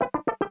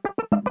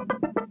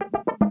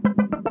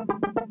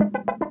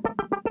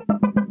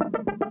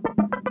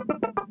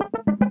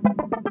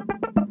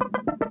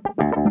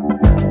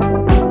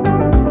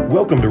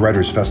Welcome to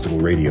Writers Festival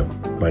Radio.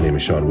 My name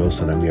is Sean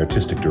Wilson. I'm the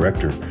Artistic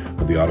Director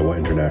of the Ottawa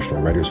International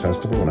Writers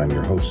Festival, and I'm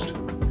your host.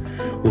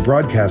 We're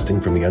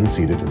broadcasting from the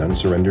unceded and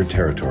unsurrendered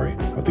territory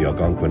of the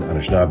Algonquin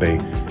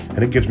Anishinaabe, and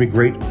it gives me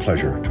great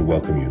pleasure to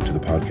welcome you to the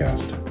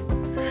podcast.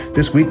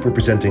 This week, we're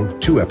presenting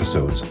 2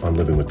 episodes on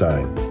Living with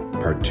Dying.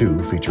 Part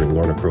 2, featuring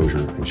Lorna Crozier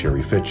and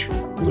Sherry Fitch,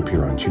 will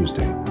appear on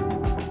Tuesday.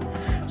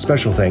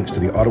 Special thanks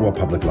to the Ottawa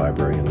Public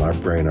Library and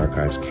Library and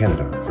Archives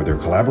Canada for their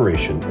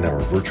collaboration in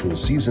our virtual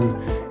season,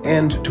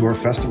 and to our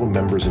festival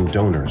members and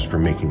donors for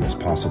making this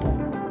possible.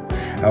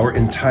 Our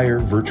entire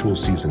virtual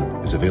season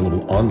is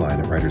available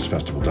online at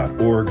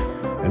writersfestival.org,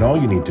 and all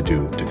you need to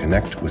do to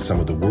connect with some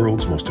of the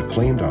world's most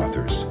acclaimed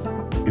authors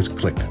is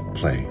click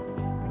play.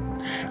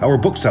 Our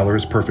bookseller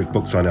is Perfect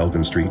Books on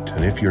Elgin Street,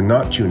 and if you're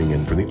not tuning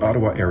in from the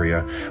Ottawa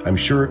area, I'm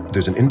sure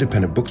there's an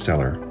independent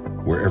bookseller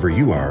wherever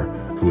you are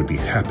who would be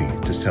happy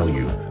to sell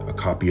you a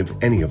copy of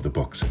any of the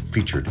books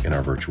featured in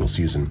our virtual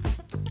season.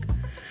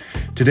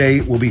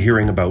 Today, we'll be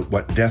hearing about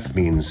what death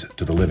means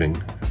to the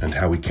living and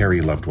how we carry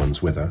loved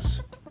ones with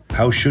us.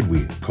 How should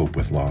we cope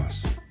with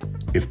loss?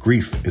 If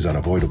grief is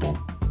unavoidable,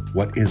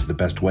 what is the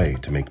best way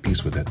to make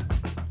peace with it?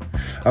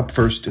 Up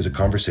first is a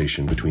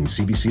conversation between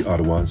CBC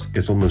Ottawa's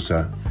Ithil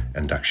Musa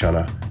and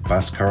Dakshana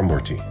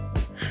Bhaskaramurthy.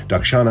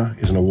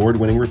 Dakshana is an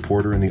award-winning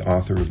reporter and the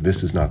author of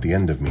This Is Not the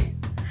End of Me.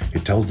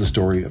 It tells the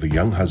story of a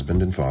young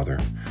husband and father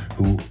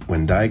who,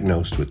 when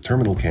diagnosed with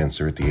terminal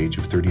cancer at the age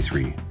of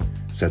 33,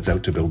 sets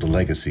out to build a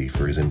legacy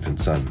for his infant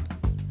son.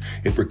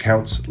 It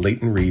recounts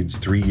Leighton Reed's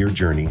 3-year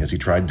journey as he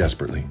tried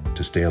desperately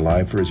to stay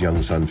alive for his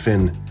young son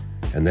Finn,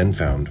 and then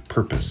found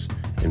purpose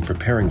in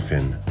preparing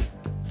Finn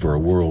for a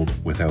world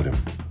without him.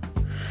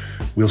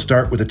 We'll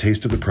start with a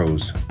taste of the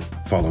prose,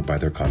 followed by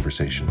their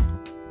conversation.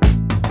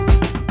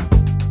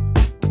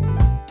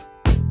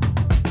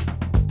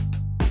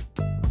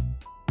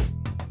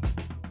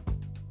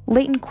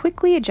 Leighton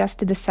quickly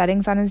adjusted the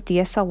settings on his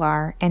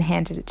DSLR and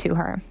handed it to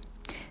her.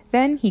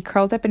 Then he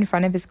curled up in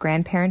front of his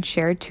grandparents'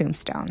 shared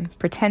tombstone,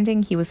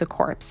 pretending he was a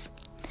corpse.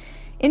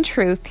 In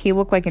truth, he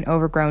looked like an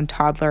overgrown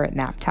toddler at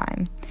nap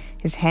time.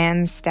 His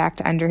hands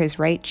stacked under his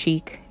right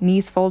cheek,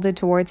 knees folded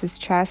towards his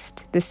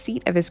chest, the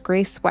seat of his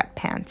gray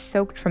sweatpants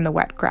soaked from the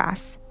wet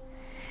grass.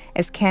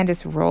 As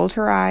Candace rolled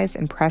her eyes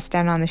and pressed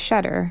down on the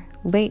shutter,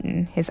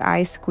 Leighton, his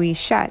eyes squeezed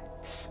shut,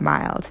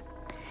 smiled.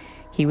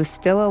 He was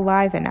still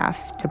alive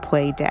enough to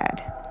play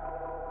dead.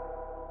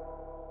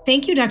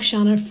 Thank you,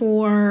 Dakshana,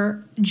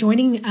 for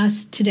joining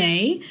us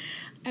today.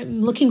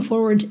 I'm looking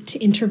forward to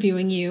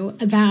interviewing you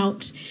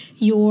about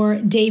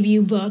your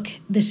debut book,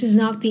 This Is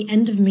Not the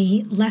End of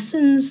Me,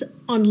 Lessons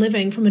on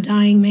Living from a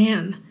Dying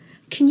Man.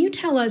 Can you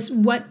tell us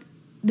what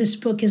this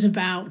book is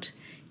about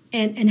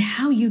and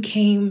how you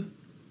came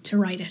to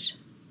write it?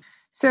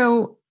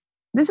 So,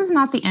 This Is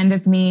Not the End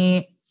of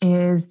Me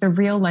is the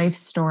real-life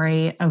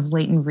story of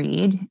Leighton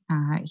Reed.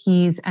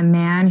 He's a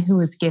man who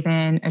was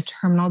given a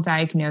terminal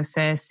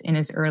diagnosis in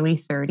his early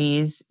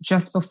 30s,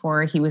 just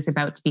before he was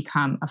about to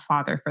become a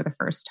father for the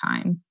first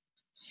time.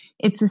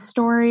 It's a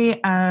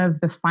story of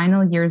the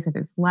final years of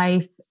his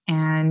life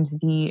and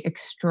the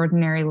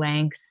extraordinary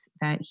lengths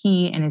that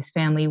he and his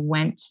family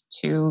went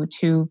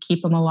to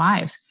keep him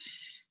alive.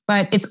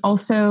 But it's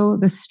also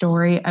the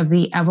story of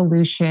the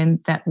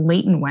evolution that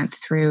Leighton went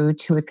through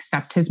to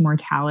accept his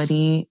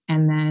mortality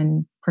and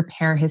then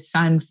prepare his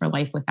son for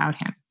life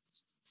without him.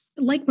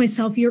 Like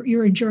myself,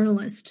 you're a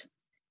journalist.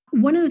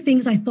 One of the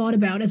things I thought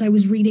about as I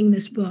was reading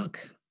this book,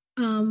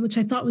 which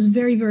I thought was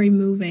very, very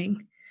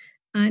moving,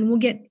 and we'll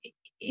get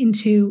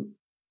into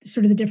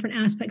sort of the different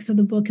aspects of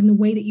the book and the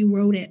way that you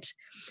wrote it.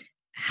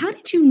 How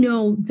did you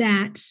know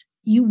that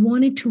you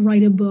wanted to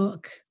write a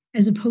book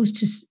as opposed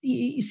to,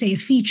 say, a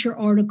feature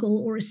article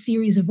or a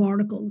series of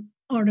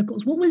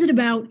articles? What was it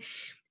about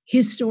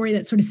his story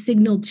that sort of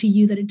signaled to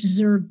you that it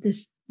deserved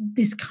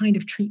this kind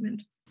of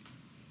treatment?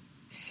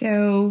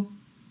 So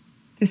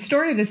the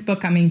story of this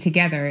book coming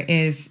together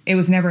is it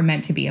was never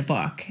meant to be a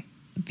book.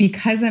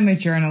 Because I'm a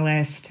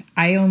journalist,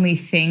 I only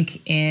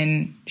think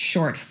in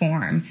short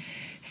form.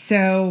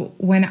 So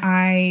when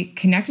I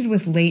connected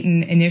with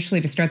Leighton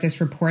initially to start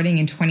this reporting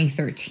in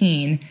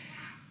 2013,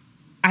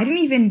 I didn't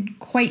even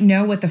quite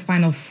know what the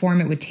final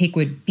form it would take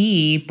would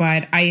be,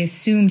 but I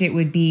assumed it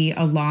would be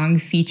a long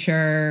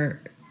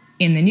feature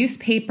in the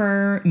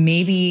newspaper,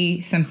 maybe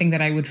something that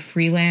I would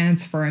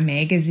freelance for a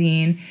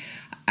magazine,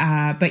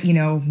 but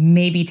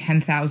maybe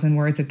 10,000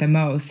 words at the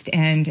most.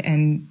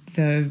 And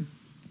the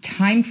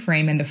time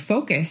frame and the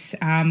focus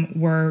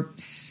were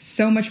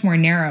so much more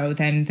narrow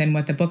than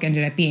what the book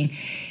ended up being.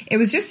 It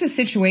was just a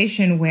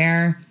situation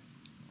where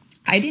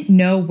I didn't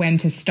know when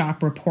to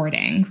stop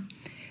reporting.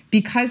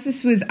 Because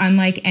this was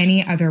unlike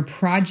any other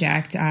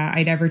project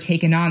I'd ever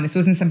taken on, this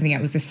wasn't something that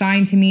was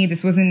assigned to me.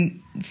 This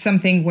wasn't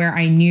something where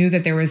I knew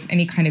that there was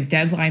any kind of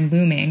deadline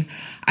looming.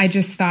 I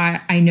just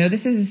thought, I know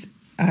this is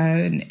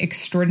an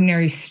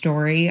extraordinary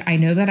story. I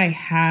know that I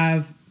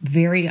have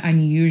very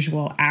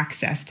unusual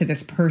access to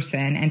this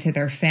person and to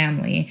their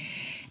family.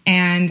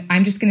 and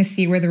I'm just going to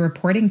see where the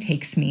reporting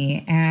takes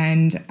me.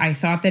 And I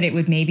thought that it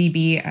would maybe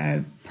be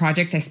a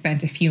project I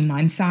spent a few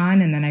months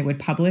on, and then I would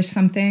publish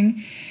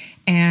something.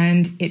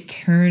 And it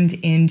turned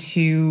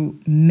into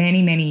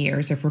many, many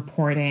years of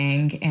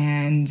reporting.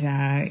 And,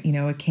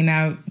 it came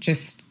out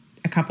just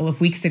a couple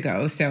of weeks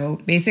ago. So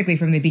basically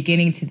from the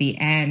beginning to the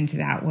end,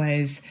 that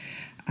was,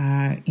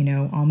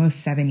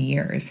 almost 7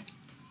 years.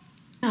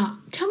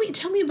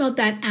 Tell me about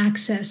that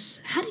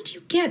access. How did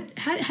you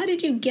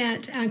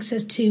get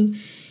access to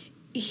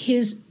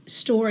his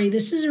story?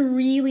 This is a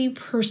really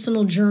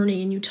personal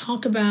journey, and you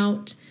talk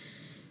about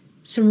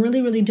some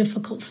really, really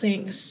difficult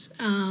things.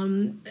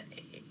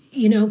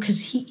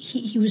 Because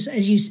he was,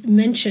 as you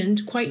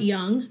mentioned, quite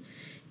young,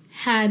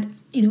 had,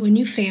 a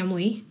new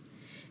family,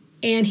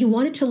 and he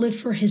wanted to live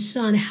for his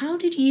son. How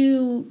did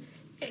you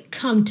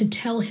come to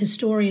tell his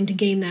story and to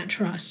gain that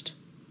trust?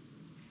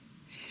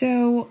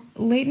 So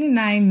Leighton and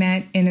I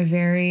met in a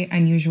very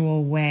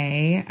unusual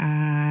way.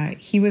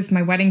 He was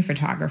my wedding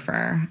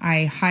photographer.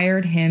 I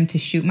hired him to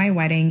shoot my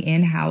wedding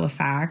in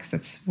Halifax.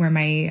 That's where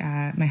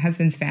my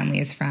husband's family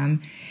is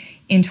from,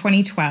 in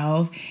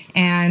 2012.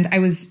 And I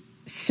was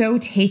so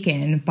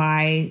taken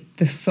by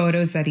the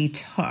photos that he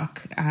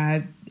took.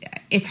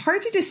 It's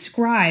hard to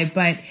describe,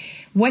 but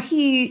what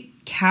he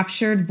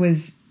captured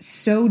was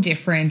so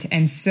different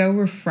and so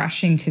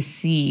refreshing to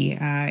see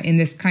in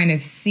this kind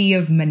of sea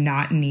of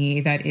monotony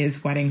that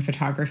is wedding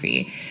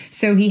photography.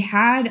 So he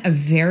had a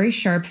very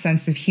sharp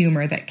sense of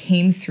humor that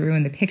came through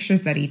in the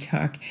pictures that he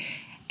took.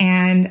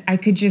 And I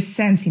could just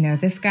sense,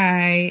 this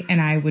guy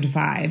and I would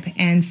vibe.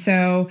 And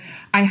so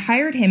I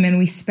hired him, and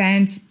we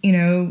spent,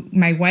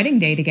 my wedding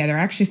day together.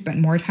 I actually spent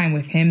more time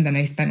with him than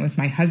I spent with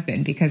my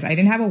husband, because I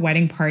didn't have a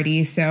wedding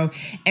party. So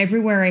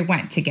everywhere I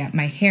went to get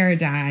my hair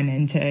done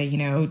and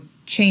to,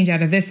 change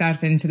out of this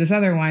outfit into this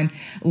other one,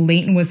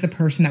 Leighton was the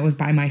person that was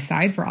by my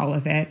side for all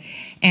of it.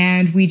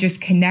 And we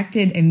just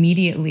connected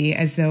immediately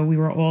as though we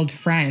were old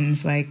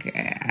friends. Like,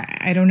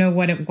 I don't know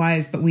what it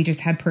was, but we just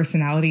had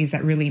personalities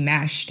that really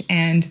meshed.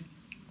 And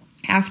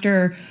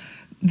after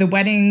the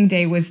wedding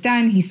day was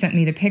done, he sent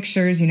me the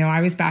pictures.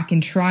 I was back in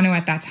Toronto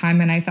at that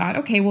time, and I thought,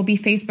 okay, we'll be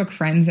Facebook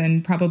friends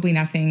and probably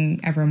nothing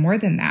ever more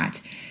than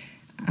that.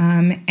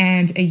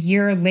 And a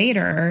year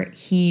later,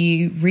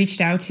 he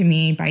reached out to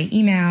me by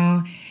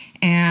email,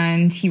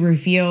 and he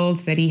revealed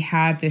that he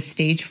had this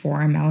stage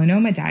 4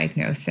 melanoma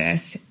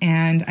diagnosis.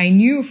 And I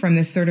knew from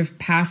this sort of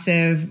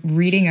passive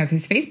reading of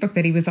his Facebook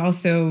that he was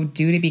also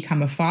due to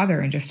become a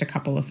father in just a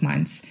couple of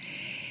months.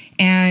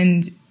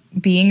 And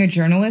being a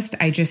journalist,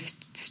 I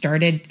just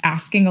started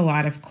asking a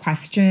lot of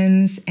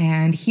questions,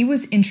 and he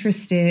was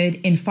interested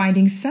in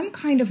finding some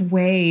kind of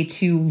way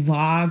to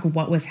log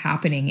what was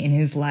happening in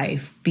his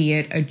life, be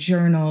it a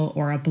journal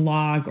or a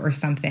blog or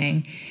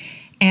something,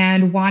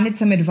 and wanted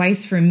some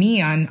advice from me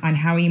on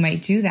how he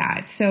might do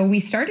that. So we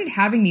started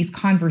having these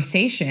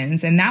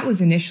conversations, and that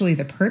was initially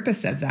the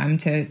purpose of them,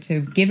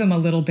 to give him a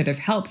little bit of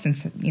help,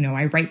 since,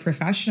 I write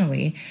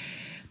professionally.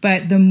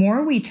 But the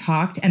more we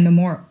talked and the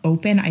more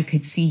open I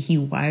could see he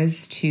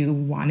was to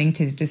wanting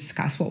to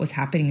discuss what was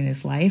happening in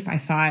his life, I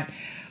thought,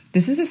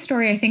 this is a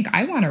story I think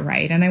I want to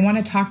write, and I want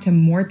to talk to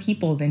more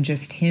people than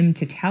just him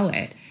to tell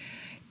it.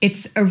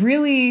 It's a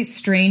really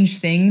strange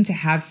thing to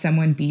have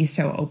someone be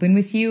so open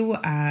with you.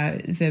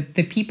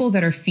 The people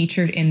that are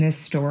featured in this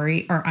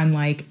story are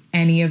unlike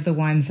any of the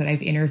ones that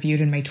I've interviewed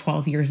in my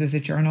 12 years as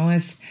a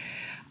journalist.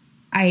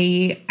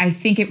 I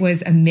think it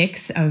was a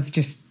mix of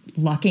just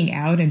lucking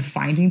out and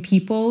finding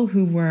people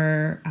who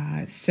were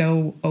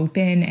so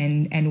open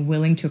and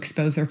willing to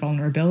expose their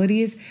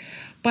vulnerabilities.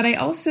 But I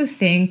also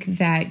think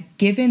that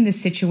given the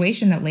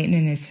situation that Leighton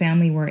and his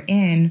family were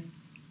in,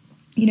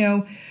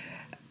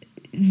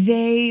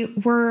 they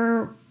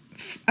were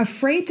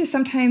afraid to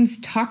sometimes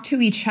talk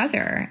to each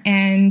other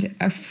and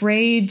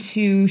afraid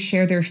to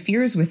share their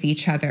fears with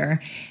each other.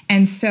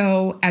 And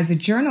so as a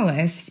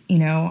journalist,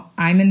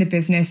 I'm in the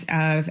business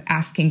of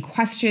asking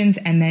questions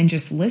and then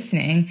just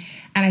listening.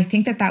 And I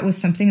think that was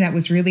something that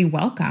was really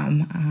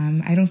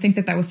welcome. I don't think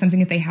that was something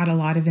that they had a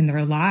lot of in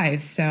their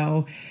lives.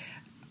 So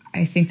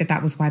I think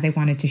that was why they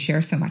wanted to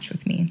share so much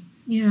with me.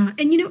 Yeah.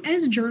 And,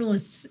 as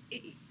journalists,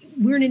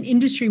 we're in an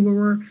industry where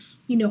we're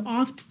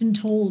often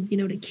told,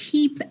 to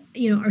keep,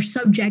 our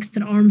subjects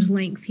at arm's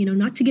length,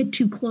 not to get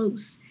too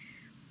close.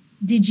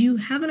 Did you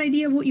have an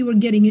idea of what you were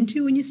getting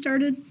into when you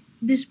started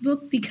this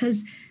book?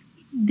 Because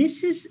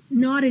this is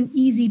not an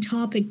easy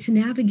topic to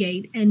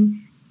navigate,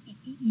 and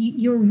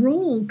your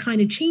role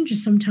kind of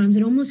changes sometimes.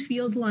 It almost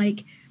feels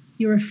like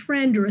you're a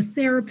friend or a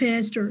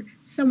therapist or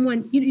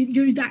someone,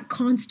 you're that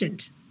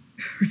constant,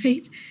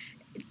 right?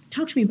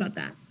 Talk to me about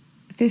that.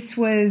 This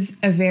was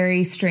a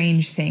very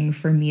strange thing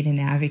for me to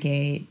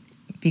navigate,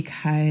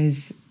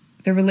 because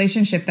the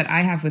relationship that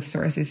I have with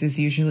sources is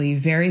usually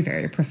very,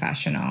 very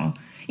professional.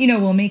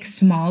 We'll make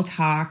small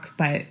talk,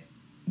 but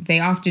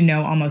they often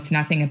know almost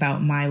nothing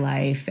about my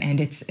life.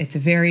 And it's a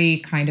very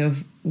kind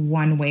of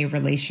one-way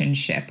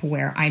relationship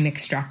where I'm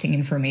extracting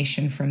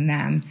information from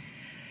them.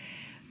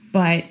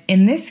 But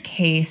in this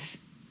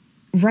case,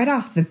 right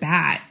off the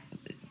bat,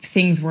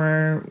 things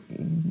were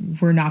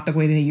not the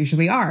way they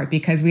usually are,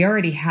 because we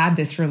already had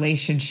this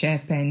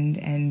relationship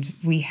and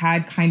we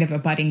had kind of a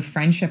budding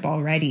friendship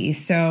already.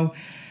 So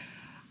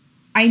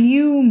I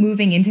knew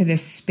moving into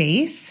this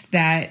space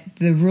that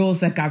the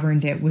rules that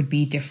governed it would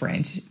be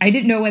different. I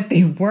didn't know what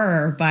they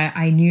were, but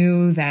I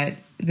knew that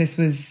this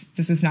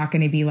was not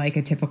going to be like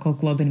a typical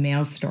Globe and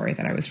Mail story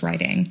that I was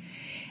writing.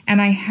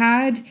 And I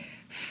had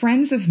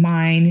friends of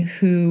mine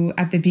who,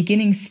 at the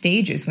beginning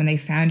stages, when they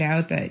found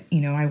out that,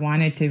 I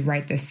wanted to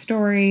write this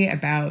story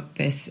about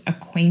this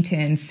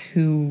acquaintance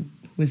who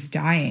was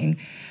dying,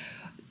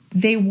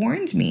 they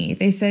warned me.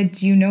 They said,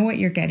 do you know what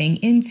you're getting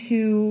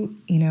into?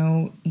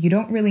 You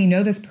don't really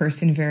know this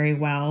person very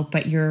well,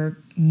 but you're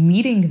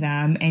meeting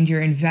them and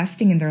you're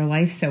investing in their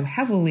life so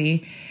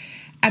heavily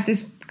at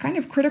this kind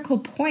of critical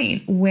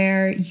point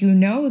where you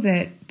know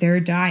that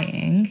they're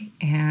dying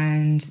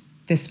and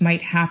this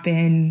might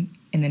happen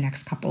in the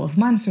next couple of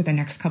months or the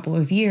next couple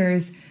of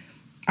years.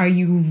 Are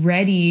you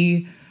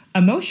ready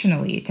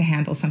emotionally to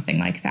handle something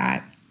like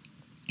that?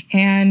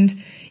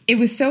 And it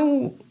was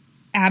so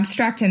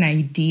abstract an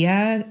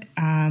idea.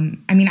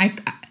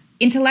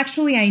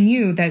 Intellectually, I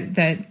knew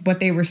that what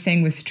they were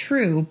saying was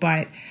true,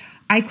 but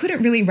I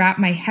couldn't really wrap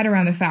my head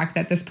around the fact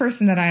that this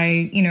person that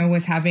I,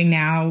 was having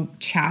now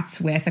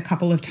chats with a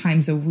couple of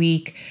times a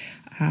week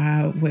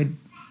would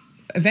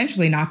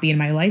eventually not be in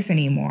my life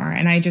anymore.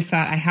 And I just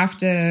thought I have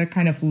to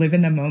kind of live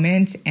in the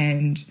moment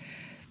and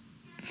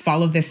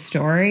follow this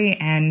story,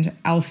 and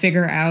I'll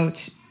figure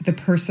out the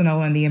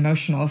personal and the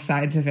emotional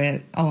sides of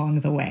it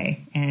along the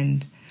way.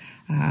 And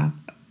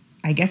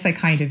I guess I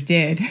kind of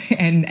did.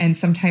 And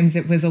sometimes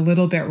it was a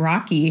little bit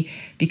rocky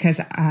because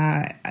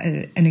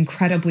an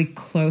incredibly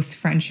close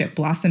friendship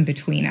blossomed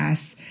between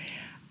us.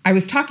 I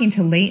was talking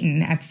to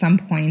Leighton at some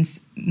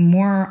points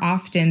more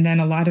often than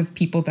a lot of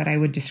people that I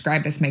would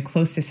describe as my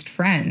closest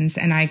friends,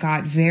 and I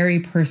got very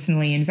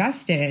personally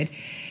invested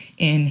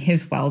in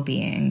his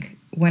well-being.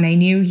 When I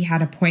knew he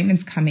had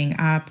appointments coming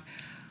up,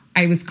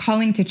 I was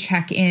calling to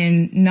check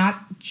in,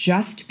 not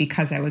just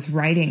because I was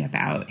writing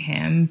about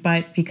him,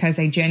 but because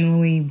I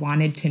genuinely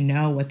wanted to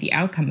know what the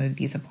outcome of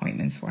these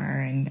appointments were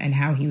and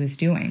how he was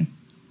doing.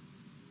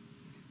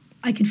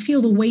 I could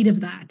feel the weight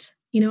of that.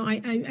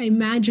 I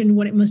imagine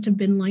what it must have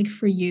been like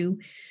for you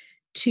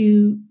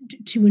to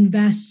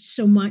invest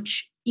so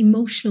much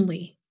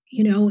emotionally.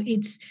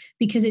 It's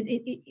because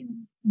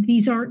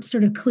these aren't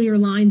sort of clear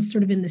lines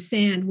sort of in the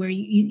sand where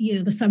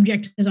the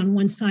subject is on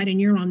one side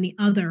and you're on the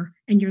other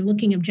and you're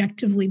looking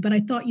objectively. But I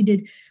thought you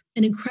did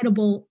an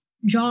incredible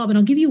job. And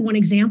I'll give you one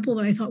example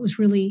that I thought was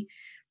really,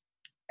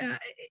 a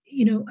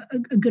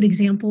good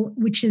example,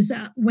 which is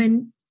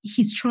when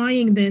he's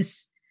trying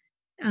this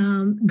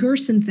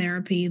Gerson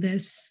therapy,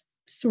 this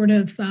sort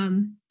of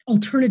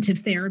alternative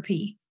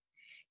therapy.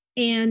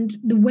 And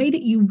the way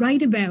that you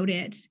write about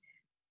it,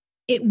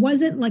 it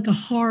wasn't like a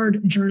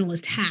hard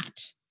journalist hat.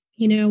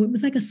 It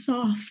was like a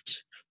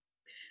soft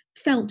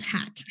felt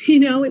hat.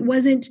 It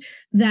wasn't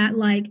that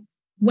like,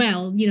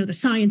 well, the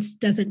science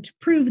doesn't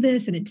prove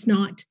this and it's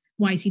not,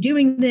 why is he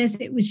doing this?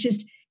 It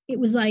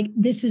was like,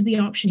 this is the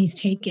option he's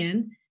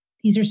taken.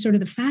 These are sort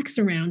of the facts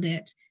around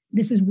it.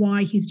 This is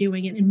why he's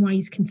doing it and why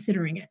he's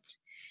considering it.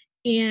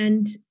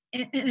 And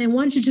I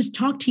wanted to just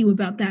talk to you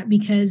about that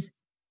because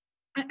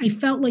I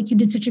felt like you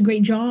did such a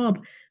great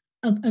job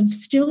of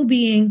still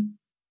being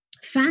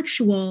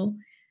factual,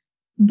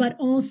 but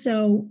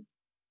also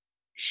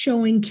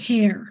showing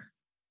care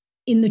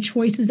in the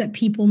choices that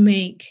people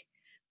make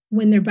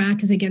when their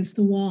back is against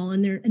the wall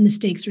and the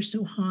stakes are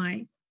so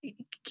high.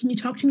 Can you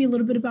talk to me a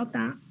little bit about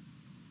that?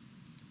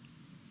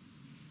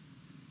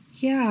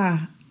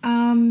 Yeah.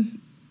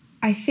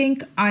 I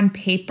think on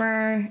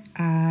paper,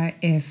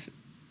 if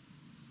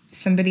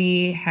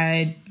somebody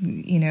had,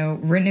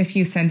 written a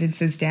few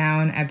sentences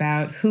down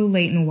about who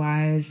Leighton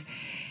was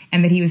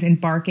and that he was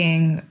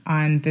embarking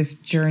on this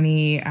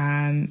journey,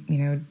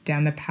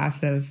 down the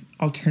path of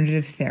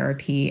alternative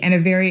therapy, and a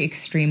very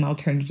extreme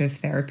alternative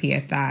therapy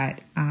at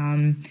that,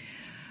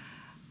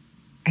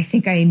 I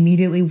think I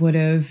immediately would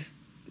have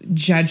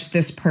judged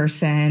this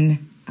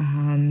person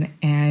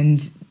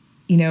and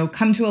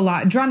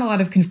drawn a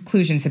lot of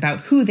conclusions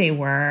about who they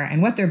were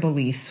and what their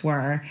beliefs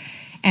were,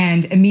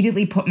 and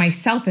immediately put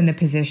myself in the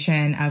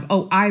position of,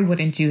 I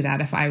wouldn't do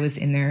that if I was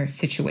in their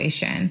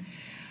situation.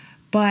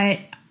 But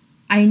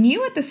I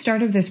knew at the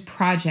start of this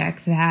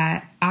project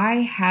that I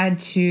had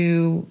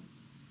to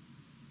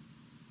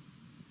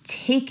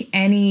take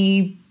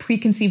any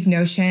preconceived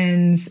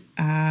notions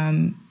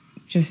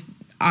just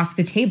off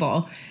the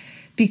table,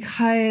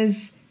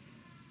 because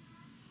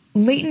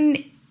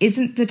Leighton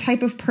isn't the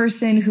type of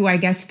person who I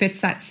guess fits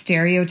that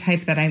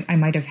stereotype that I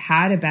might have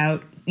had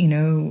about,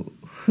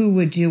 who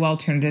would do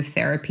alternative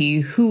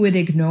therapy, who would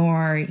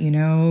ignore,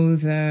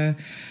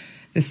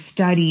 the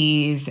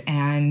studies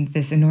and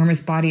this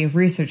enormous body of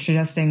research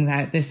suggesting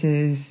that this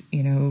is,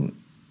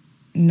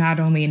 not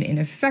only an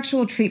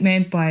ineffectual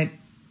treatment, but,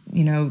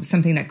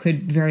 something that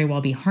could very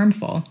well be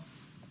harmful.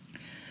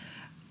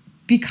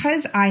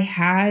 Because I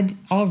had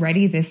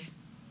already this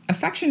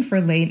affection for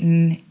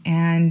Leighton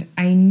and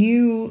I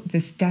knew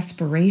this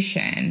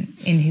desperation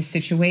in his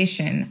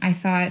situation, I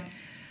thought,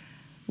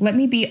 let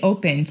me be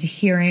open to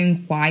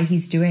hearing why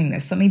he's doing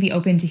this. Let me be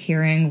open to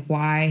hearing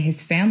why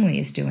his family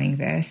is doing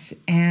this.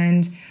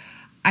 And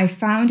I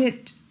found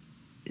it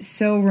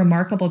so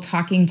remarkable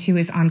talking to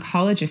his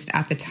oncologist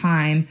at the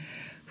time,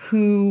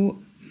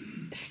 who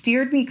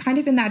steered me kind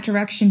of in that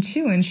direction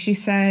too. And she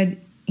said,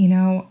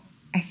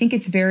 I think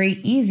it's very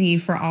easy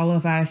for all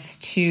of us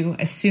to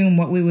assume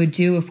what we would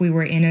do if we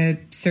were in a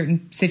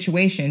certain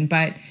situation,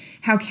 but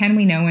how can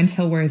we know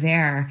until we're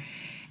there?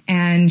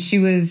 And she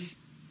was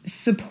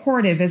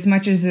supportive as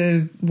much as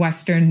a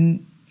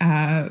Western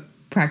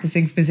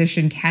practicing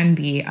physician can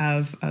be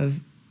of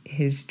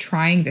his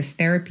trying this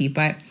therapy.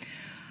 But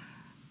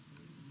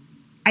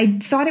I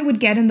thought it would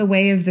get in the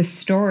way of the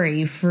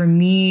story for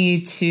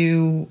me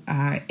to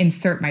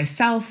insert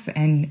myself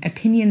and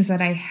opinions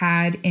that I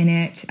had in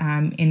it,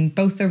 in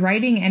both the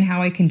writing and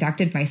how I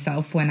conducted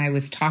myself when I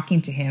was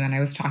talking to him and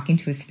I was talking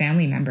to his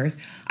family members.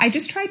 I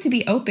just tried to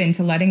be open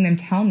to letting them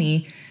tell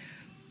me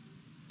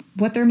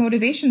what their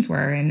motivations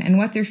were and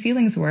what their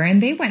feelings were.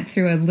 And they went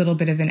through a little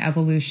bit of an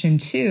evolution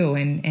too,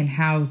 and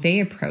how they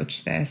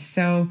approached this.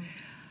 So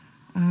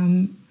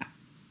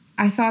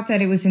I thought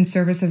that it was in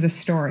service of the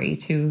story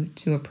to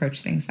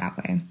approach things that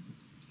way.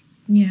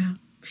 Yeah.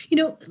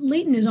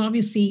 Leighton is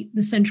obviously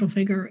the central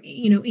figure,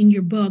 in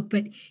your book,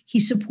 but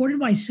he's supported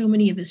by so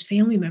many of his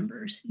family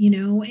members,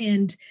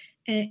 and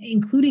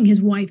including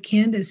his wife,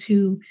 Candace,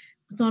 who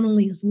was not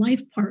only his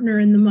life partner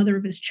and the mother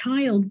of his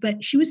child,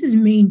 but she was his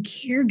main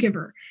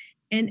caregiver.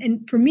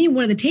 And for me,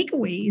 one of the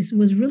takeaways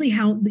was really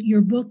how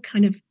your book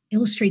kind of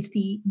illustrates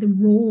the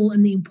role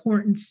and the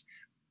importance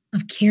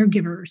of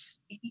caregivers.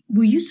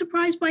 Were you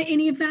surprised by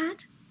any of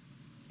that?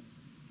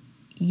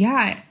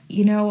 Yeah,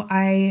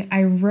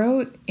 I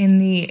wrote in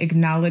the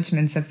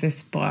acknowledgments of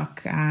this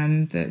book,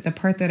 the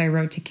part that I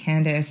wrote to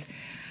Candace,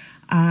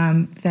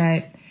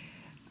 that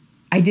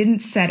I didn't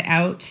set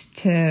out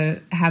to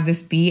have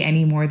this be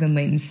any more than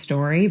Leighton's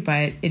story,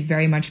 but it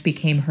very much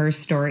became her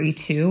story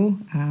too.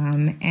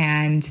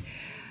 And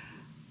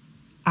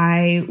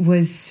I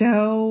was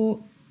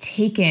so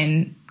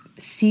taken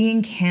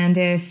seeing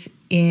Candace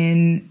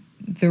in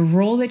the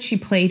role that she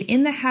played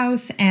in the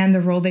house and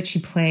the role that she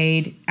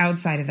played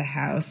outside of the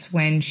house,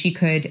 when she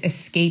could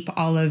escape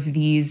all of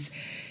these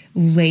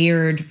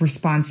layered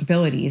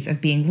responsibilities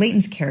of being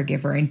Leighton's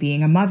caregiver and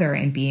being a mother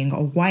and being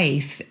a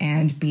wife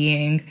and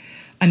being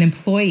an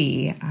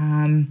employee.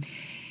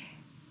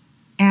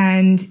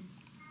 And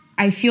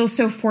I feel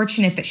so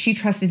fortunate that she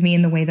trusted me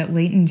in the way that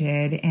Leighton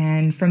did.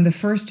 And from the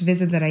first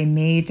visit that I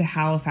made to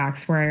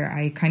Halifax, where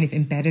I kind of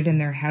embedded in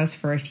their house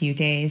for a few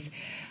days,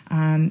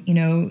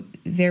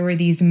 there were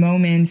these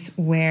moments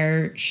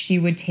where she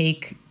would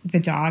take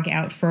the dog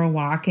out for a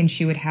walk and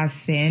she would have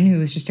Finn, who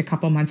was just a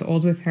couple months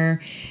old, with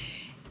her.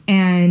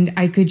 And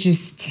I could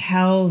just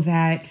tell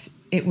that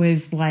it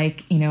was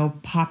like,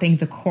 popping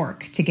the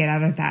cork to get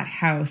out of that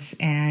house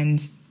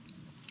and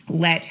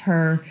let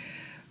her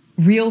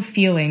real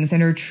feelings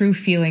and her true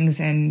feelings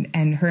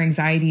and her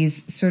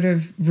anxieties sort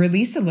of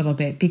release a little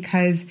bit,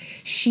 because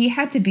she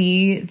had to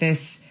be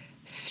this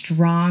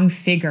strong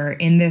figure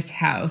in this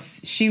house.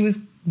 She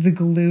was the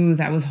glue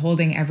that was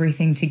holding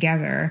everything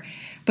together.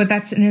 But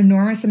that's an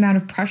enormous amount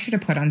of pressure to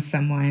put on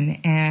someone,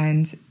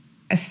 and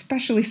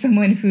especially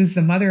someone who's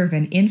the mother of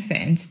an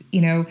infant.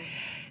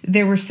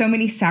 There were so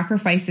many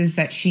sacrifices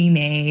that she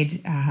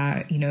made,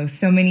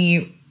 so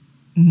many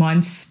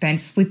months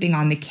spent sleeping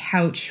on the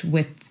couch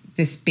with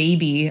this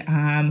baby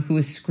who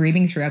was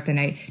screaming throughout the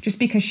night just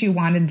because she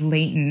wanted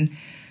Leighton,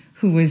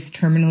 who was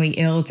terminally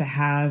ill, to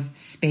have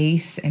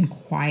space and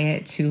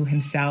quiet to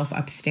himself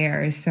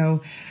upstairs.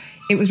 So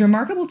it was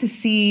remarkable to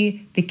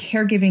see the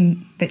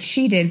caregiving that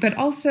she did, but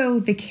also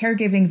the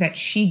caregiving that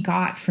she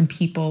got from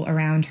people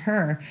around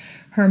her.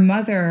 Her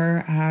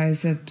mother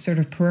is a sort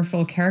of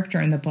peripheral character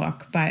in the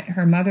book, but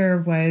her mother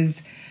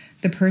was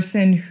the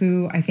person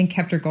who I think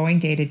kept her going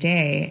day to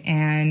day.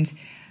 And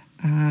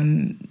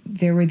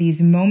there were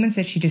these moments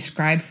that she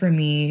described for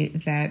me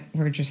that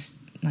were just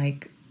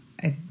like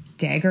a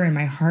dagger in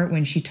my heart,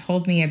 when she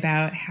told me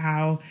about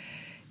how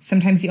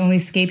sometimes the only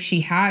escape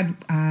she had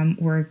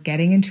were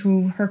getting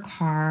into her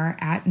car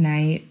at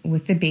night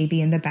with the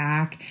baby in the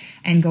back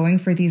and going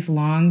for these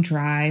long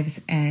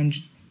drives and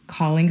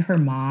calling her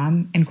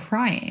mom and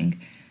crying.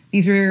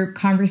 These were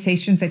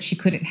conversations that she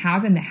couldn't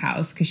have in the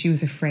house because she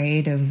was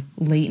afraid of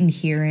Leighton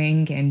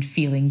hearing and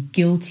feeling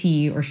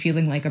guilty or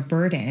feeling like a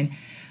burden.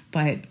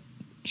 But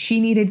she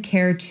needed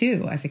care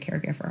too as a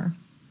caregiver.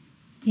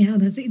 Yeah,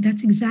 that's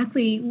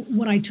exactly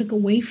what I took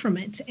away from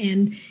it,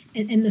 and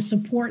the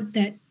support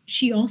that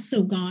she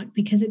also got,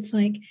 because it's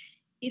like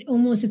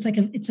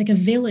a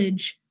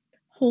village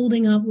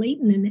holding up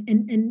Leighton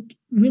and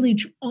really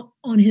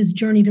on his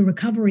journey to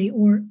recovery,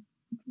 or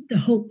the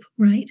hope,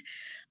 right?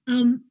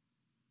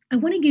 I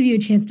want to give you a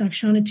chance,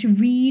 Dakshana, to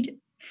read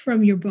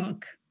from your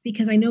book,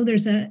 because I know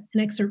there's an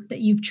excerpt that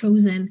you've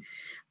chosen.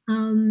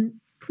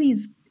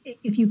 Please,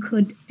 if you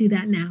could do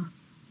that now.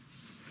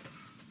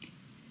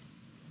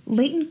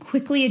 Leighton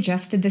quickly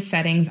adjusted the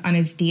settings on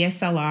his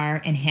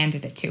DSLR and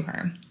handed it to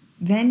her.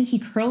 Then he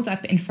curled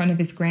up in front of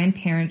his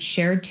grandparents'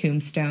 shared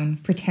tombstone,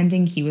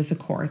 pretending he was a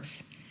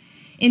corpse.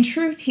 In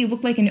truth, he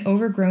looked like an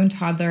overgrown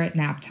toddler at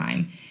nap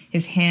time,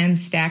 his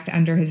hands stacked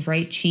under his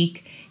right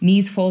cheek,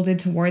 knees folded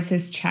towards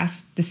his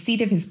chest, the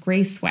seat of his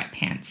gray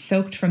sweatpants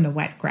soaked from the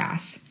wet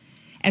grass.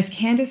 As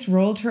Candace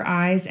rolled her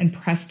eyes and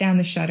pressed down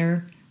the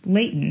shutter,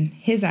 Leighton,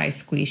 his eyes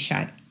squeezed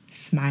shut,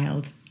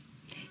 smiled.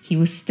 He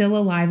was still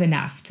alive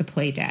enough to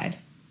play dead.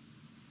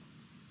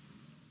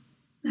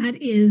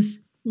 That is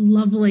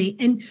lovely.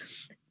 And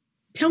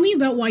tell me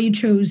about why you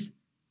chose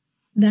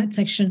that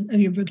section of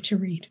your book to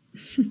read.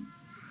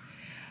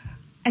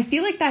 I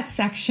feel like that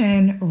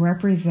section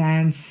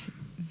represents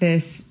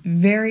this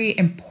very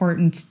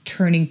important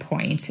turning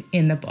point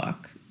in the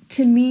book.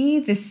 To me,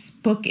 this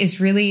book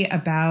is really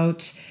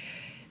about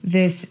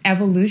this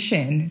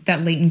evolution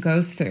that Leighton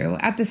goes through.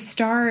 At the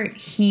start,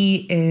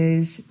 he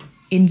is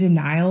in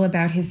denial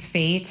about his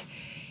fate.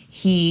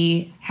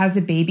 He has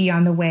a baby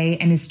on the way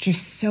and is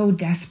just so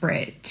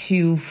desperate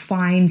to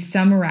find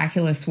some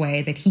miraculous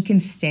way that he can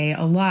stay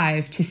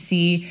alive to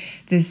see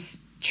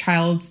this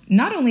child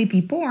not only be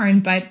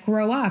born, but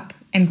grow up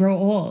and grow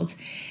old.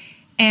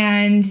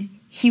 And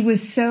he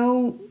was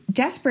so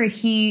desperate,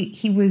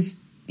 he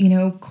was,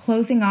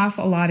 closing off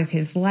a lot of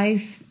his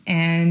life,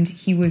 and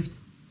he was,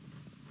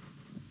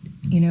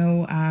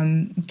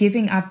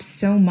 giving up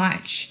so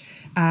much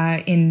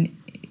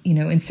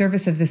in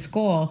service of this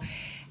goal.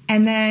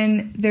 And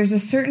then there's a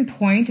certain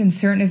point and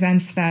certain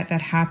events that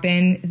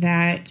happen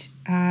that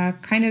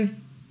kind of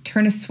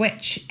turn a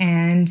switch,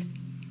 and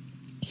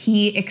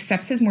he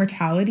accepts his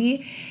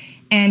mortality,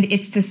 and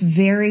it's this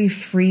very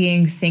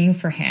freeing thing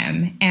for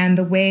him. And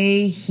the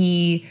way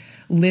he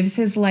lives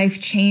his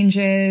life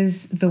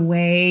changes, the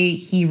way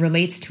he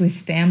relates to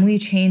his family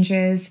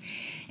changes,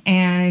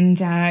 and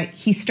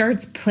he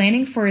starts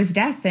planning for his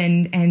death,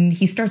 and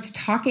he starts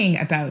talking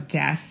about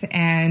death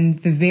and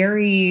the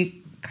very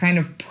kind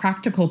of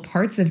practical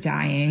parts of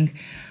dying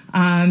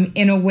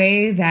in a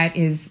way that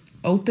is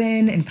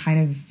open and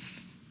kind of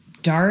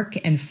dark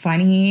and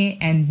funny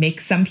and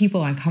makes some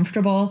people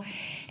uncomfortable.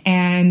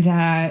 And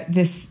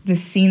this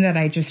scene that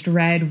I just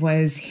read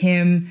was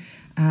him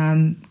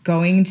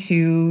going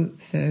to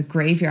the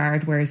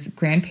graveyard where his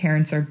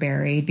grandparents are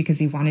buried because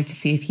he wanted to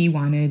see if he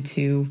wanted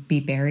to be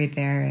buried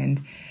there.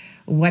 And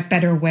what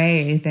better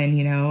way than,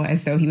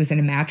 as though he was in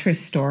a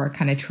mattress store,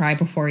 kind of try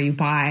before you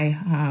buy.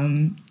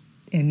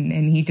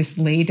 And he just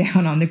lay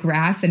down on the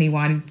grass, and he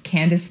wanted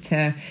Candace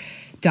to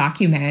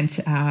document,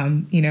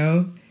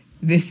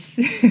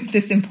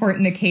 this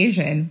important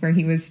occasion where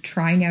he was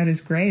trying out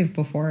his grave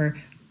before,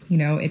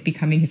 it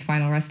becoming his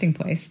final resting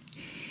place.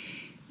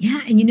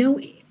 Yeah.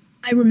 And,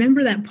 I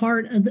remember that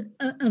part of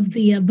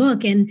the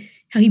book and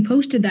how he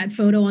posted that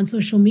photo on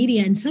social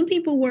media. And some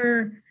people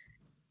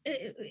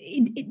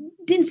it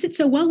didn't sit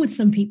so well with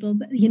some people,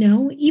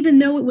 even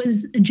though it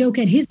was a joke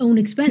at his own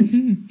expense.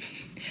 Mm-hmm.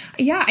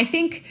 Yeah, I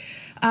think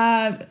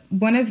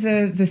one of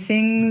the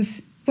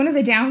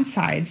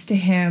downsides to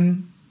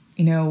him,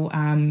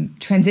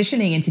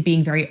 transitioning into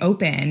being very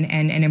open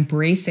and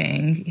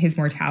embracing his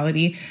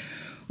mortality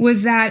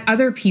was that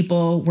other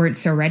people weren't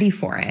so ready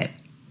for it.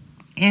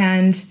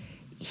 And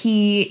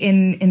he,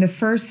 in the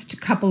first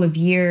couple of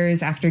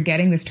years after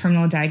getting this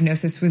terminal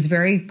diagnosis, was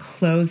very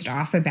closed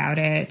off about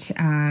it.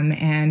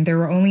 And there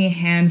were only a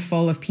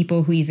handful of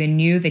people who even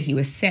knew that he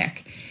was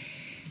sick.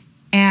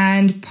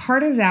 And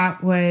part of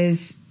that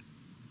was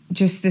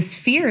just this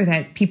fear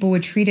that people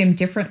would treat him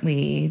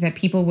differently, that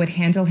people would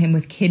handle him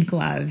with kid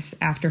gloves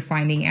after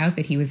finding out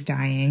that he was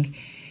dying.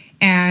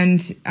 And,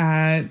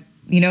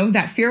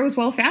 that fear was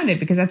well-founded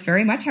because that's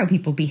very much how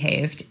people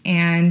behaved.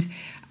 And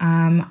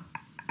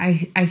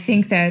I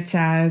think that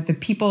the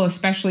people,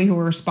 especially who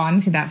were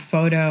responding to that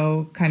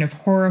photo, kind of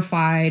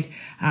horrified,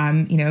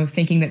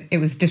 thinking that it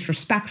was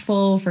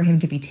disrespectful for him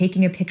to be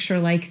taking a picture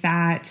like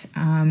that.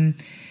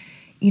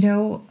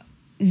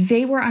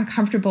 They were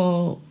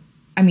uncomfortable.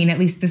 I mean, at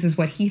least this is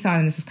what he thought,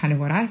 and this is kind of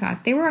what I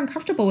thought. They were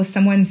uncomfortable with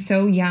someone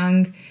so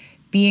young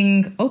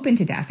being open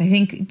to death. I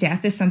think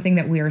death is something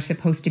that we are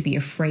supposed to be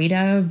afraid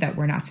of, that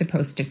we're not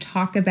supposed to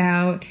talk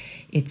about.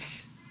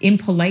 It's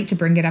impolite to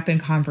bring it up in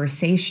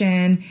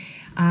conversation.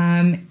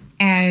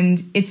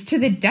 And it's to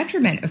the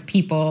detriment of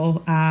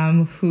people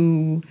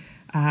who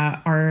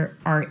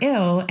are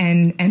ill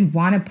and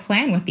want to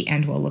plan what the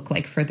end will look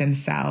like for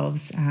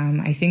themselves.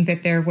 I think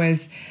that there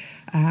was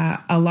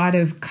a lot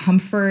of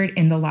comfort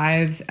in the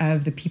lives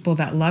of the people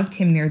that loved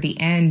him near the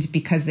end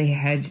because they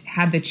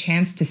had the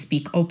chance to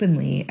speak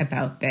openly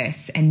about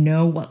this and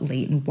know what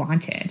Leighton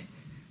wanted.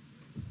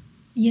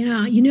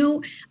 Yeah,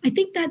 I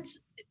think that's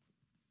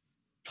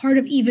part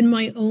of even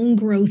my own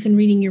growth in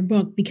reading your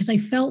book, because I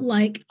felt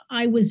like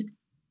I was,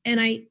 and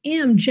I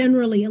am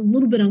generally a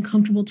little bit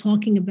uncomfortable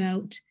talking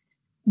about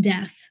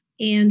death.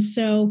 And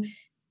so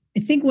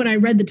I think when I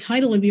read the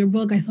title of your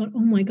book, I thought, oh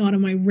my God,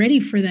 am I ready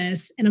for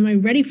this? And am I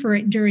ready for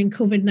it during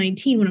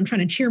COVID-19 when I'm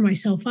trying to cheer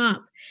myself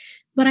up?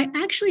 But I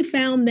actually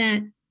found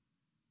that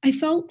I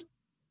felt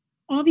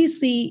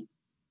obviously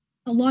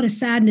a lot of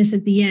sadness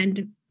at the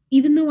end,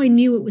 even though I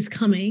knew it was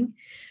coming,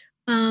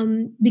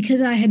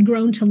 because I had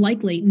grown to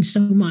like Leighton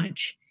so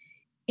much.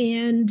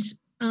 And,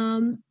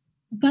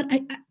 but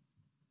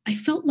I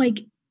felt like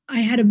I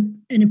had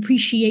an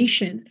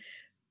appreciation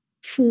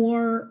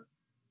for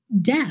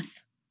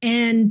death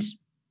and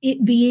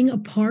it being a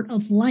part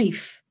of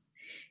life.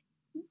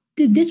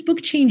 Did this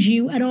book change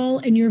you at all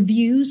and your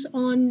views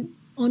on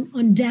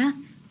death?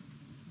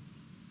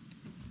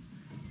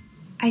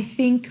 I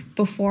think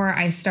before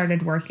I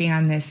started working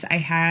on this, I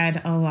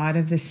had a lot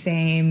of the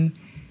same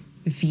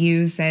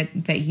views that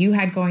you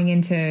had going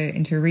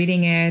into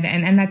reading it,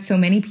 and that so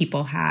many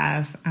people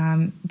have.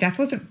 Death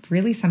wasn't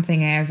really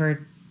something I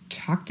ever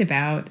talked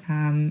about.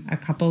 A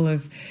couple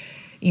of,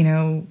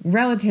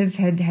 relatives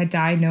had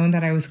died, known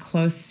that I was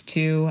close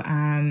to,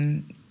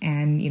 and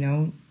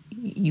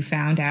you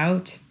found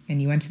out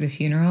and you went to the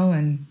funeral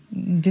and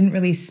didn't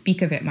really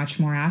speak of it much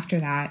more after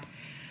that.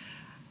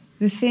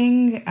 The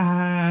thing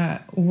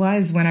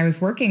was, when I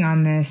was working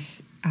on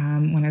this,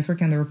 when I was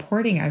working on the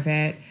reporting of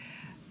it,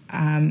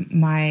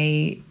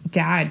 my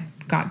dad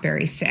got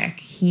very sick.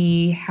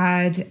 He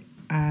had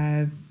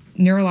a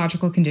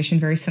neurological condition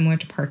very similar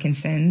to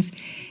Parkinson's,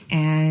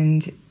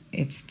 and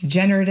it's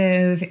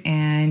degenerative,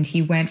 and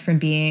he went from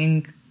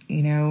being,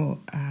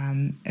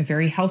 a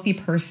very healthy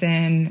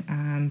person,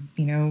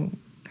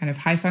 kind of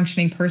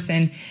high-functioning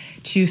person,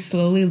 to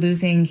slowly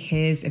losing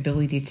his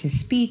ability to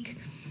speak.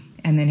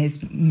 And then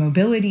his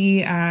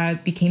mobility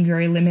became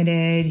very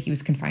limited. He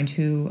was confined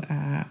to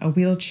a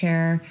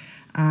wheelchair.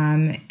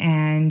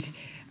 And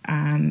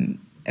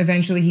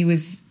eventually he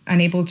was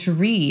unable to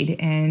read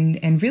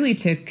and really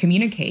to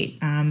communicate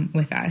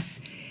with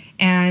us.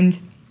 And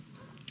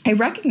I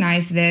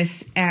recognized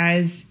this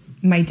as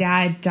my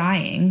dad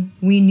dying.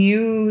 We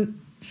knew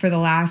for the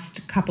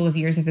last couple of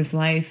years of his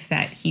life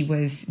that he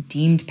was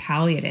deemed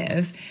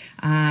palliative,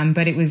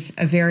 but it was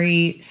a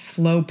very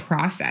slow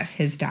process,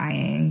 his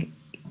dying,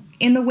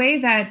 in the way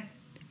that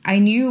I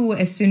knew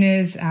as soon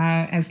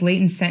as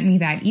Leighton sent me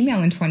that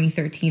email in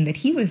 2013 that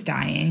he was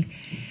dying.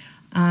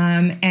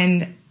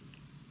 And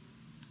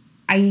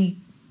I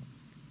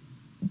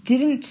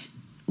didn't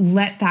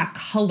let that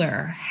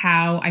color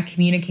how I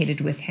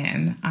communicated with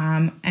him.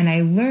 And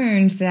I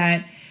learned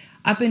that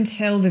up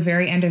until the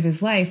very end of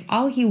his life,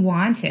 all he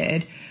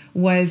wanted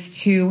was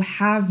to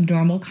have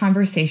normal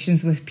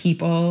conversations with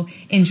people,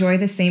 enjoy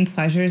the same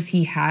pleasures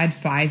he had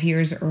 5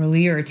 years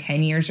earlier or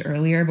 10 years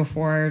earlier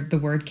before the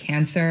word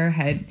cancer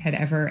had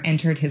ever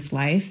entered his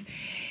life.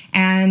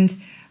 And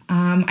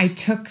I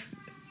took,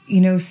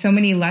 so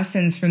many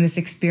lessons from this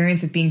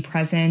experience of being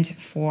present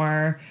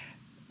for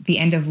the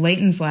end of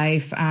Leighton's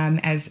life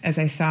as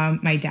I saw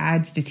my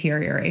dad's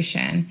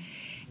deterioration.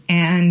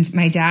 And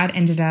my dad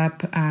ended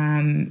up,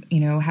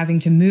 having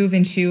to move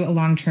into a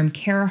long-term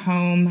care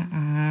home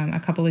a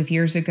couple of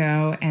years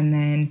ago. And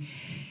then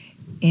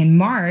in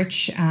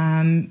March,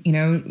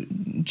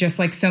 just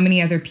like so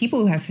many other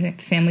people who have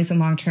families in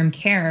long-term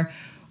care,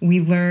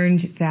 we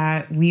learned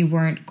that we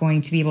weren't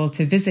going to be able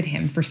to visit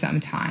him for some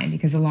time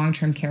because the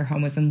long-term care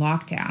home was in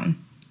lockdown.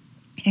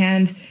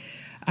 And,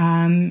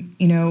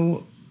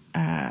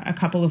 a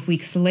couple of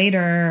weeks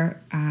later,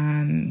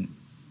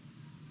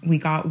 we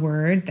got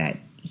word that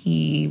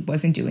he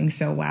wasn't doing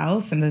so well.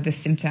 Some of the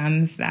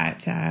symptoms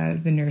that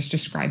the nurse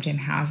described him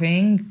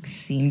having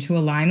seemed to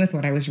align with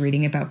what I was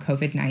reading about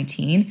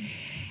COVID-19.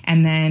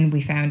 And then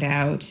we found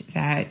out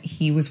that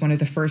he was one of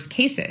the first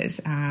cases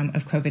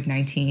of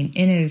COVID-19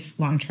 in his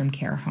long-term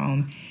care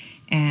home,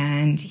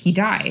 and he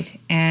died.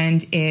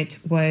 And it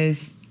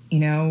was,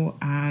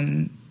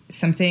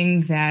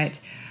 something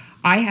that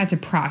I had to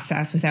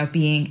process without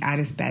being at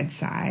his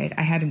bedside.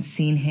 I hadn't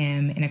seen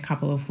him in a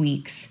couple of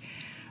weeks,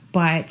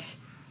 but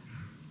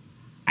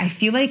I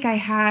feel like I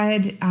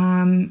had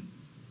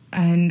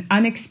an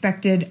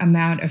unexpected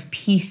amount of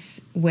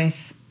peace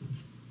with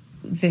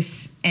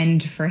this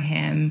end for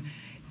him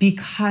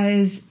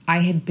because I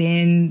had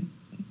been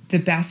the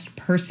best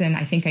person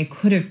I think I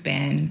could have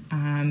been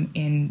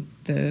in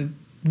the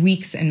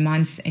weeks and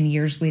months and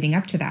years leading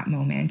up to that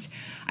moment.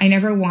 I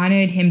never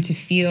wanted him to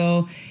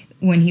feel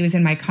when he was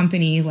in my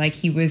company like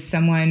he was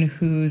someone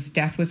whose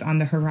death was on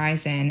the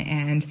horizon,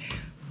 and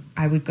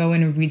I would go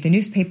in and read the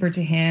newspaper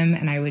to him,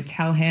 and I would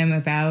tell him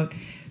about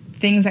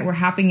things that were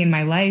happening in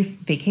my life,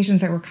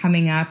 vacations that were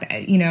coming up,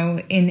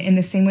 in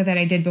the same way that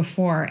I did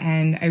before.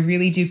 And I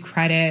really do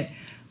credit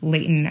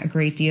Leighton a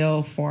great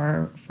deal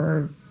for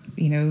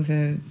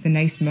the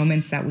nice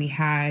moments that we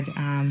had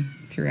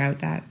throughout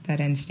that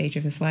end stage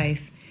of his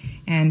life.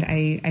 And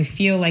I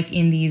feel like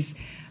in these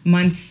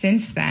months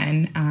since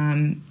then,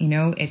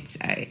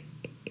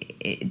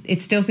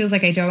 it still feels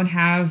like I don't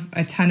have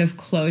a ton of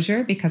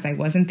closure because I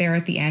wasn't there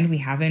at the end. We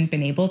haven't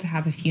been able to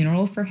have a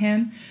funeral for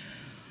him.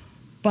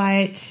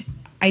 But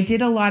I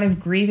did a lot of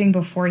grieving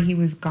before he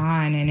was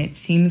gone, and it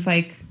seems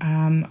like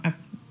a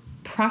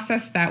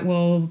process that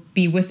will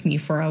be with me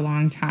for a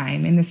long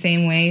time, in the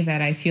same way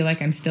that I feel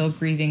like I'm still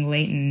grieving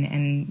Leighton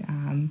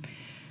and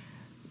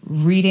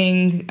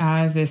reading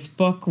this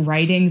book,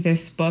 writing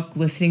this book,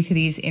 listening to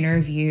these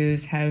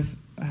interviews have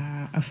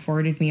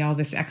afforded me all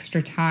this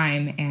extra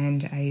time.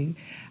 And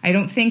I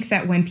don't think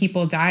that when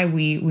people die,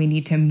 we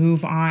need to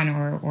move on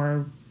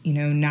or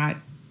not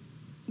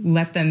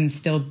let them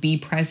still be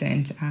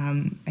present.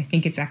 I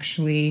think it's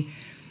actually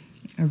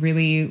a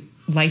really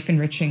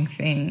life-enriching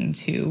thing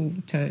to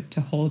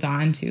hold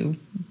on to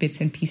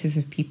bits and pieces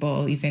of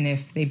people, even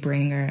if they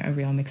bring a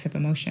real mix of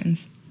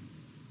emotions.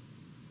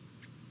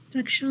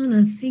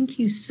 Dakshana, thank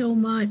you so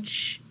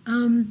much.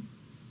 I'm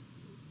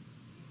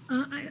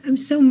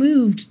so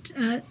moved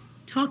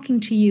talking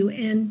to you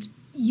and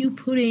you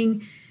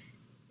putting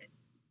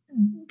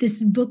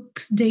this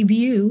book's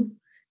debut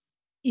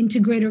into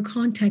greater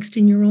context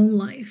in your own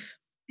life.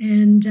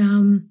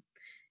 And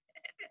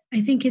I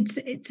think it's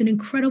an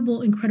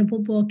incredible, incredible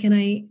book, and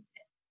I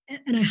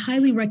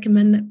highly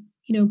recommend that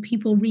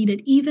people read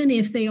it, even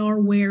if they are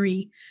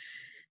wary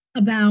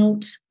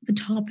about the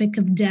topic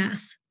of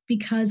death,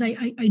 because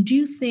I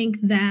do think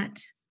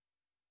that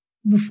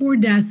before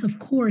death, of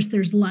course,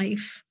 there's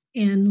life,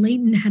 and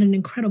Leighton had an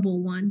incredible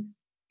one,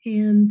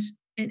 and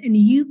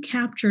you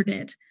captured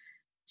it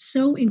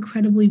so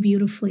incredibly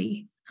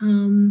beautifully.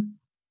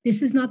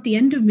 This is not the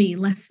end of me.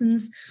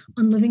 Lessons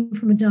on living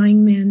from a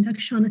dying man.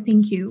 Dakshana,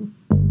 thank you.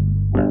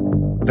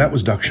 That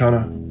was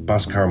Dakshana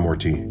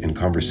Bhaskar-Murty in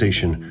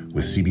conversation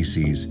with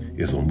CBC's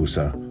Ithel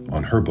Musa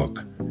on her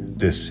book,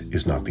 This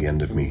Is Not the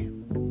End of Me.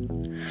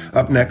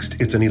 Up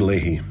next, it's Anita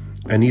Leahy.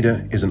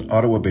 Anita is an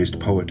Ottawa-based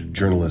poet,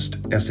 journalist,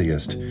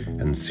 essayist,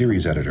 and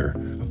series editor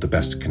of the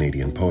Best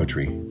Canadian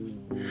Poetry.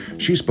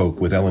 She spoke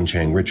with Ellen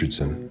Chang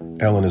Richardson.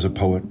 Ellen is a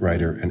poet,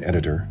 writer, and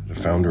editor, the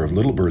founder of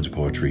Little Birds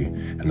Poetry,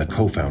 and the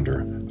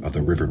co-founder of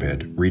the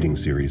Riverbed Reading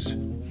Series.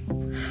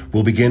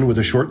 We'll begin with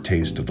a short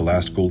taste of The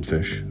Last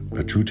Goldfish,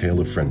 a true tale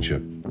of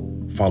friendship,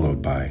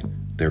 followed by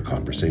their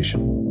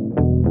conversation.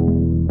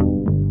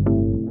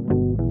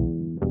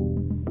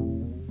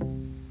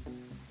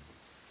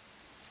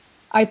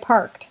 I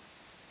parked.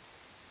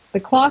 The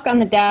clock on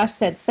the dash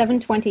said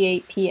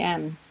 7:28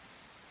 p.m.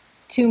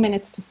 2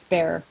 minutes to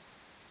spare.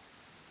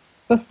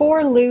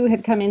 Before Lou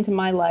had come into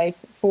my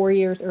life 4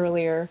 years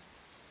earlier,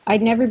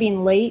 I'd never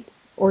been late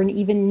or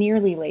even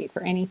nearly late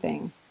for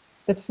anything.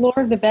 The floor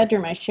of the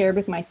bedroom I shared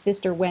with my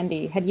sister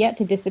Wendy had yet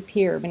to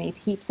disappear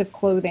beneath heaps of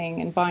clothing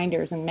and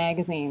binders and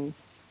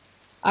magazines.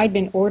 I'd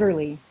been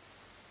orderly,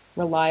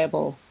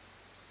 reliable,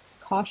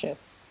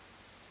 cautious,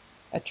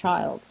 a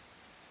child.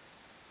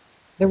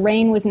 The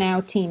rain was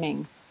now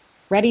teeming.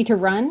 Ready to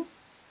run?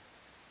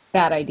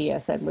 Bad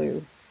idea, said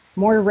Lou.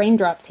 More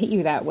raindrops hit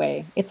you that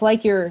way. It's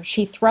like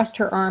she thrust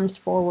her arms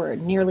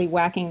forward, nearly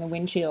whacking the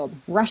windshield,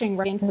 rushing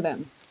right into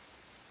them.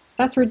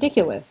 That's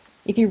ridiculous.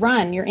 If you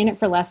run, you're in it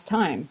for less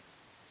time.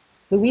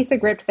 Louisa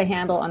gripped the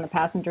handle on the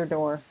passenger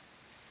door.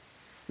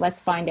 Let's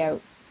find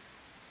out.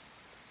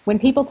 When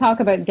people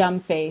talk about dumb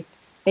faith,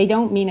 they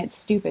don't mean it's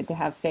stupid to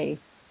have faith.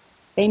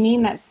 They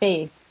mean that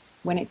faith,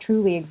 when it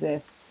truly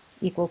exists,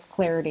 equals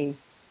clarity.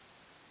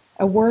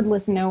 A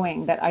wordless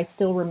knowing that I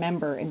still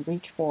remember and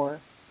reach for,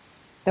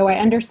 though I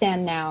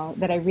understand now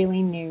that I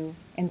really knew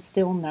and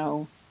still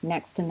know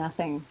next to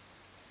nothing.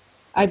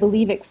 I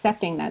believe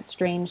accepting that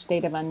strange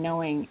state of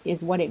unknowing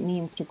is what it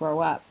means to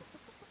grow up.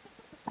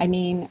 I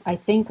mean, I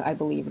think I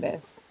believe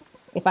this.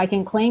 If I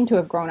can claim to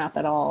have grown up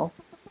at all,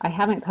 I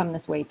haven't come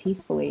this way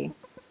peacefully.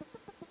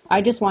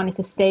 I just wanted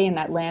to stay in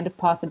that land of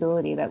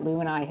possibility that Lou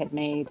and I had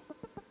made.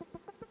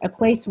 A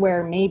place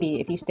where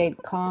maybe if you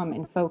stayed calm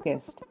and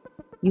focused,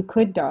 you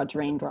could dodge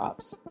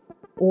raindrops,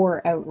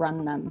 or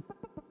outrun them,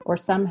 or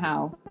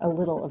somehow a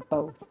little of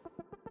both.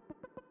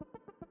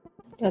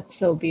 That's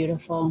so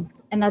beautiful.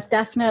 And that's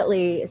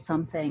definitely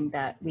something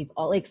that we've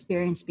all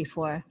experienced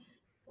before.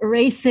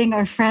 Racing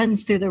our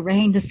friends through the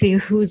rain to see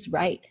who's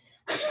right.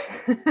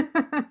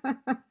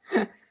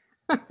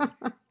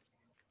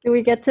 Do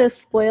we get to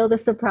spoil the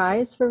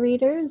surprise for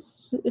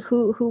readers?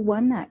 Who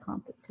won that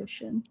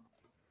competition?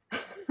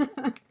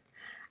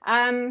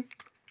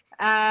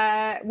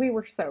 We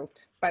were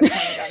soaked by the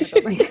time we got in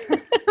the building.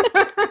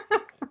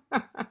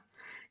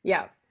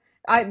 Yeah.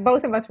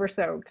 Both of us were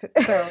soaked.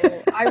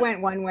 So I went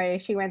one way,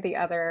 she went the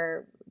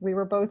other. We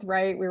were both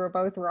right. We were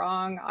both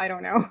wrong. I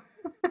don't know.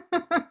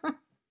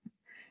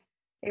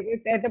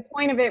 The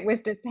point of it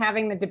was just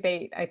having the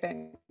debate, I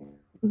think.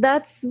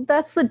 That's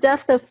the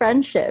depth of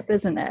friendship,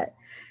 isn't it?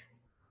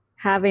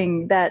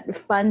 Having that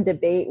fun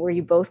debate where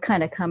you both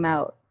kind of come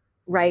out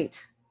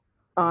right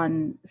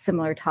on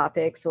similar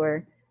topics,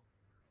 or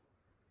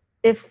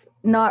if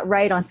not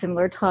right on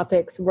similar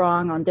topics,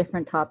 wrong on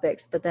different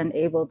topics, but then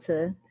able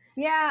to...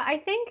 Yeah, I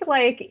think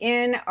like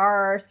in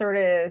our sort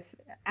of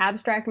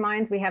abstract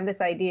minds, we have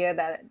this idea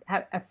that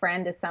a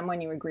friend is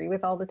someone you agree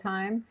with all the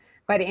time.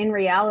 But in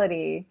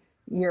reality,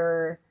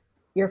 your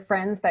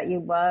friends that you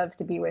love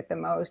to be with the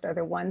most are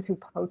the ones who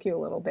poke you a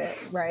little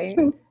bit, right?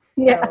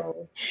 Yeah.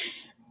 So,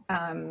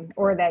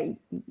 or that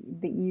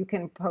you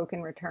can poke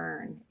in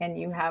return, and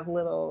you have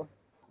little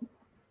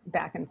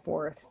back and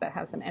forths that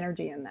have some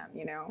energy in them,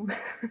 you know?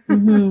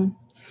 Mm-hmm.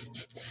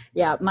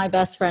 Yeah, my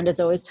best friend is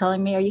always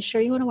telling me, are you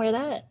sure you want to wear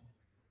that?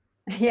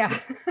 Yeah.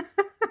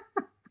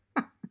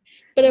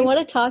 But I want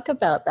to talk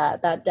about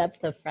that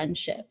depth of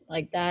friendship.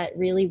 Like that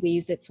really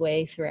weaves its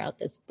way throughout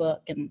this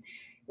book. And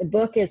the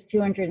book is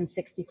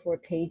 264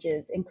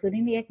 pages,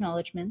 including the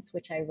acknowledgments,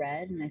 which I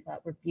read and I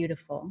thought were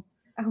beautiful.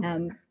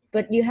 Oh.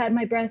 But you had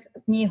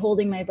me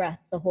holding my breath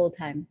the whole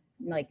time,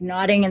 like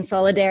nodding in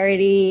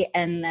solidarity.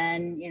 And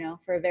then, you know,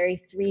 for a very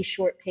 3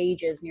 short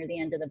pages near the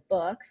end of the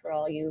book, for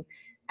all you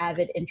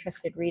avid,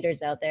 interested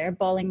readers out there,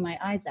 bawling my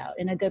eyes out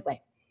in a good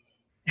way.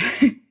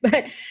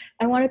 But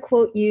I want to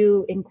quote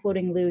you in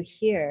quoting Lou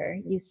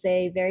here. You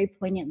say very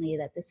poignantly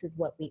that this is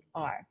what we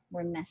are.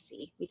 We're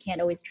messy. We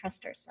can't always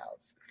trust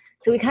ourselves.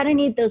 So we kind of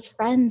need those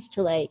friends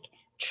to like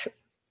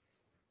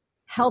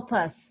help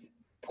us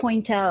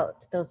point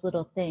out those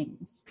little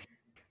things.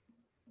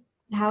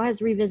 How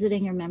has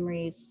revisiting your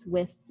memories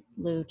with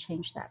Lou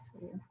changed that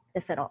for you,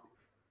 if at all?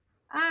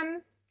 I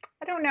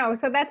don't know.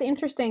 So that's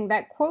interesting.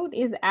 That quote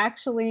is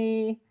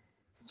actually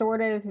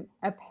sort of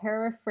a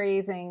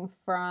paraphrasing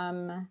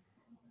from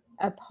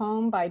a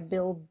poem by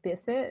Bill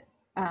Bissett,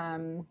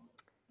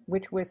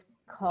 which was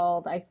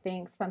called, I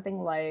think, something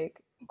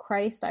like,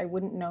 Christ, I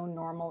wouldn't know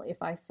normal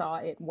if I saw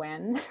it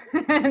when.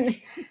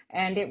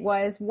 And it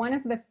was one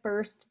of the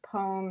first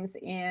poems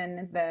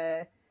in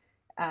the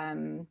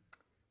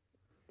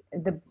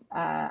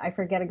I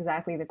forget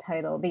exactly the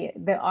title,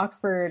 the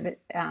Oxford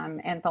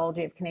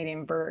Anthology of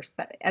Canadian Verse,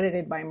 that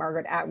edited by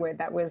Margaret Atwood.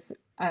 That was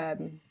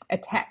a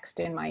text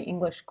in my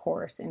English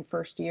course in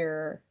first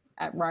year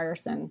at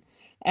Ryerson,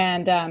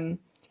 and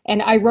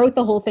I wrote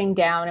the whole thing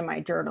down in my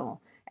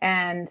journal.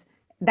 And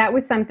that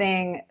was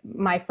something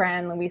my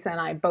friend Louisa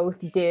and I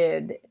both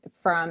did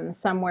from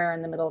somewhere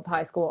in the middle of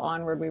high school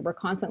onward. We were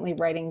constantly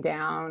writing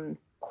down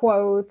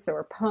quotes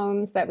or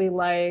poems that we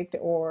liked,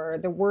 or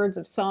the words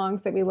of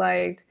songs that we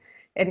liked.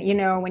 And, you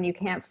know, when you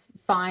can't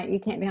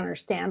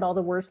understand all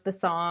the words of the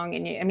song.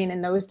 And I mean,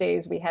 in those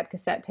days we had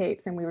cassette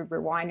tapes and we would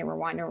rewind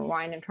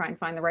and try and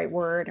find the right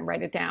word and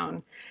write it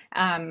down.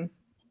 And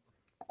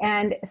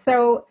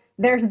so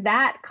there's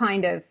that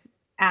kind of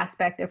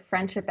aspect of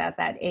friendship at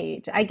that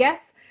age, I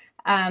guess.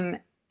 And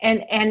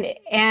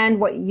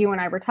what you and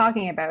I were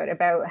talking about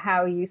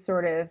how you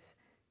sort of,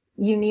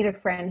 you need a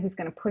friend who's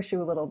going to push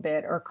you a little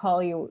bit or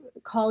call you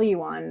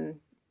on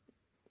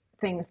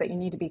things that you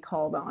need to be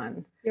called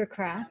on. Your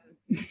crap.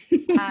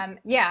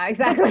 Yeah,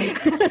 exactly.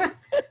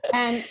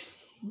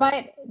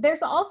 But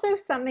there's also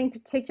something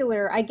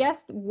particular, I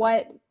guess,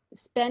 what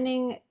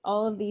spending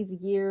all of these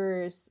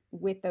years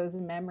with those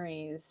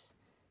memories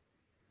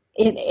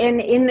in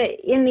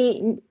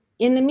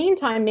the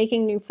meantime,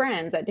 making new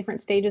friends at different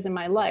stages in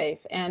my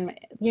life, and,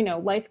 you know,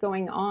 life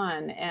going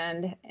on,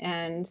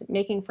 and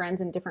making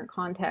friends in different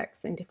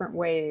contexts, in different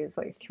ways,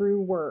 like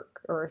through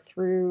work or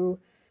through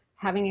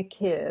having a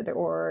kid,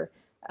 or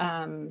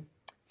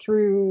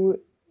through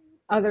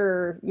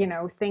other, you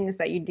know, things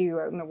that you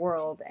do out in the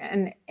world.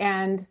 And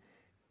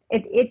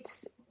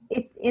it's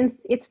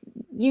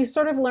you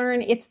sort of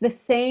learn it's the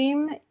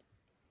same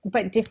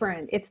but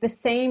different. It's the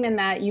same in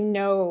that, you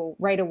know,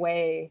 right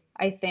away,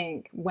 I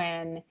think,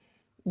 when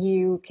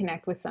you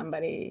connect with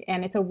somebody,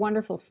 and it's a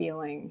wonderful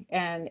feeling,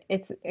 and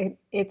it's an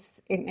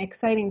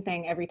exciting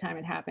thing every time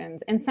it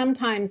happens. And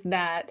sometimes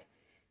that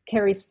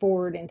carries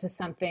forward into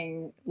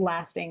something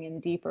lasting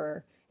and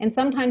deeper, and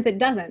sometimes it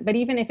doesn't. But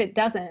even if it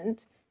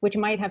doesn't, which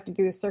might have to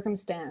do with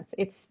circumstance,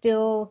 it's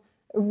still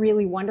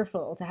really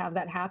wonderful to have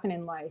that happen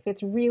in life.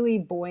 It's really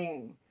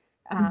buoying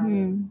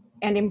and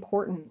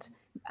important.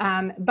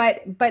 But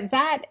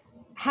that,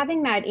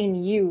 having that in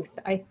youth,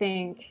 I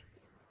think,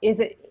 is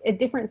a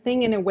different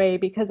thing in a way,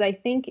 because I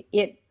think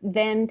it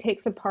then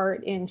takes a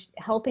part in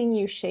helping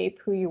you shape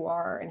who you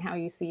are and how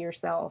you see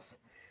yourself.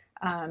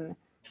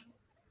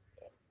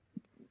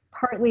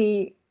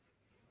 Partly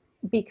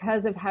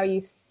because of how you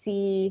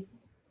see,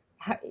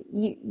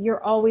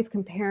 you're always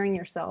comparing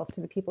yourself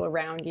to the people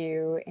around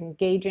you,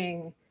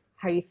 engaging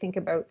how you think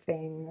about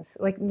things.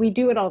 Like, we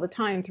do it all the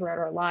time throughout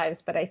our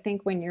lives, but I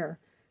think when you're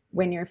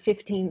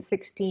 15,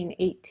 16,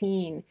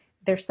 18,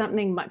 there's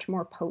something much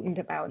more potent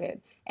about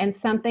it. And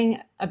something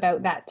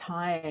about that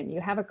time,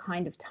 you have a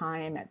kind of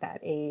time at that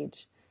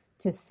age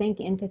to sink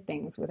into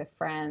things with a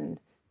friend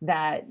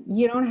that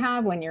you don't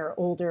have when you're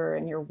older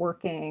and you're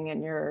working,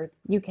 and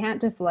you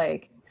can't just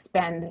like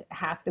spend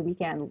half the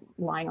weekend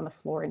lying on the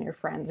floor in your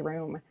friend's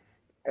room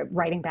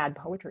writing bad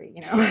poetry,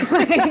 you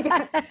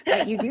know.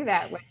 But you do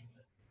that with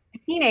a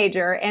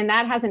teenager, and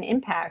that has an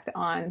impact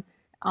on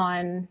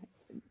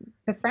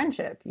the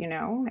friendship, you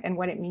know, and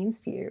what it means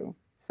to you.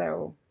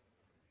 So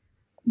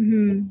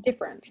it's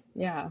different.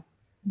 Yeah.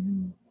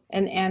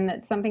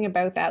 And something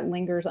about that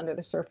lingers under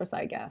the surface,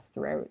 I guess,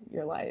 throughout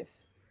your life,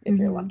 if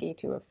you're lucky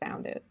to have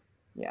found it.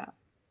 Yeah.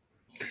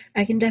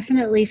 I can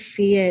definitely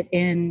see it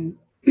in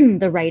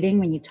the writing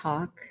when you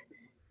talk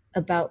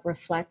about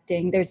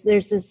reflecting. There's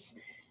this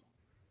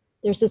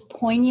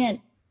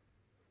poignant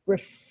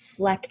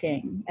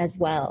reflecting as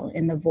well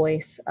in the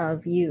voice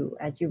of you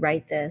as you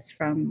write this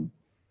from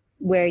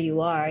where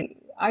you are.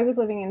 I was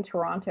living in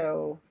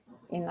Toronto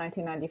in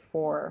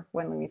 1994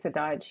 when Louisa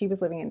died. She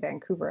was living in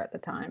Vancouver at the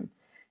time.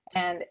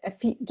 And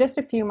just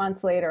a few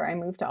months later, I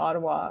moved to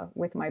Ottawa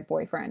with my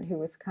boyfriend who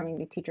was coming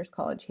to Teachers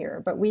College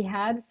here. But we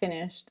had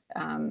finished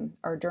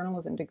our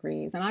journalism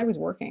degrees, and I was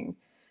working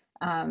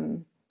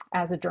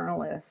as a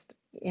journalist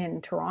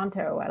in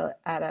Toronto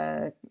at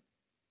a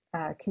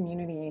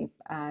community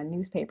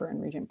newspaper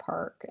in Regent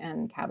Park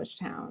and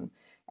Cabbagetown.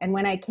 And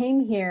when I came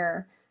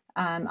here,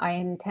 I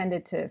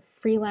intended to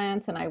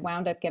freelance, and I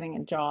wound up getting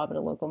a job at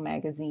a local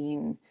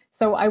magazine.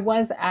 So I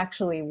was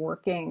actually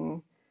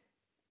working.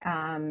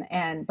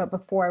 But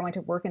before I went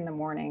to work in the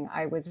morning,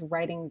 I was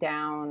writing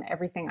down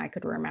everything I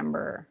could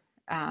remember,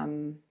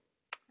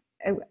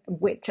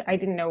 which I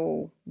didn't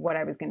know what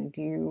I was going to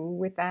do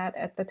with that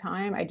at the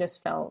time. I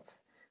just felt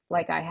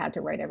like I had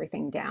to write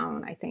everything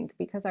down, I think,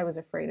 because I was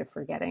afraid of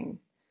forgetting.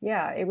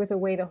 Yeah, it was a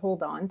way to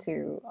hold on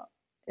to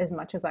as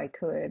much as I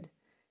could.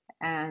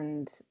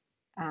 And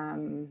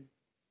I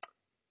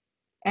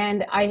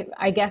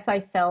guess I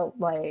felt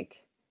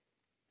like,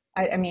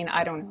 I mean,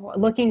 I don't know.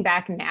 Looking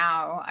back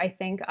now, I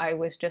think I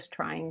was just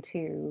trying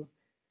to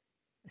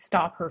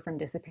stop her from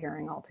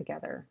disappearing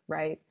altogether,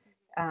 right?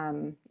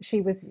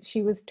 She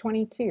was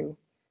 22,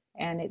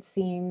 and it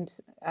seemed,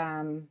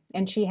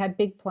 and she had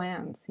big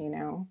plans, you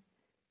know.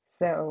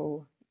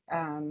 So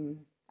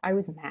I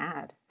was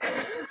mad,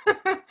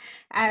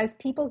 as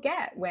people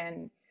get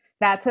when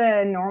that's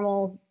a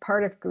normal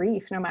part of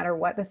grief, no matter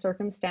what the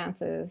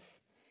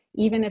circumstances.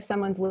 Even if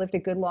someone's lived a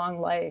good long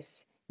life,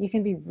 you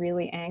can be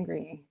really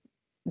angry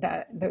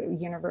that the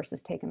universe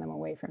has taken them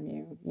away from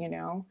you, you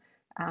know?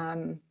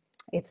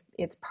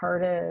 It's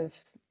part of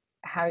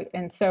how,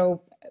 and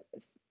so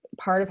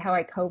part of how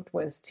I coped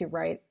was to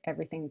write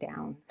everything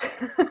down.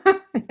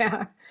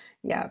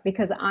 Yeah,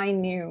 because I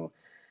knew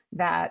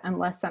that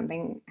unless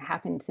something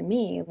happened to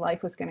me,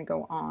 life was going to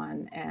go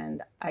on.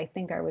 And I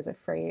think I was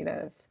afraid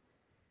of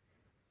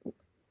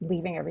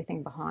leaving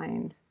everything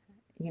behind,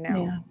 you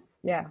know?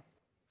 Yeah.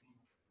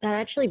 That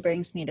actually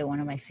brings me to one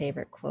of my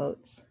favorite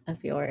quotes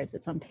of yours.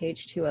 It's on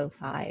page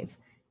 205.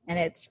 And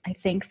it's, I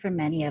think for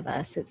many of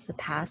us, it's the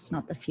past,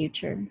 not the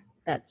future.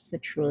 That's the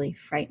truly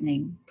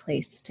frightening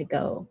place to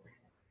go.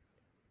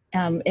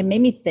 It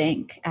made me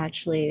think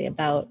actually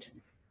about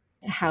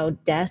how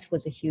death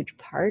was a huge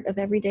part of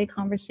everyday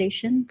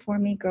conversation for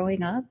me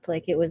growing up.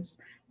 Like it was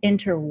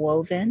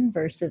interwoven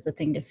versus a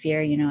thing to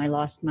fear. You know, I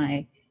lost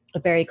a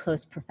very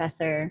close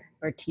professor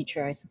or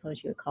teacher, I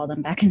suppose you would call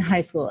them, back in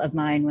high school of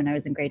mine when I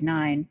was in grade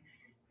 9.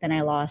 Then I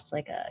lost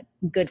like a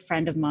good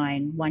friend of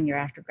mine 1 year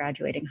after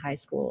graduating high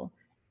school,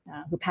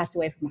 who passed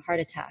away from a heart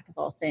attack of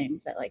all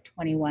things at like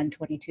 21,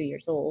 22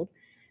 years old.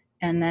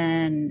 And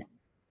then,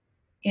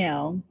 you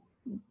know,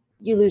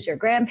 you lose your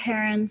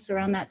grandparents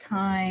around that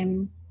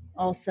time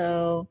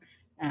also.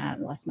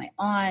 Lost my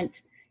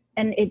aunt.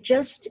 And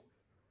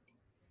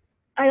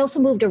I also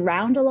moved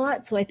around a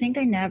lot. So I think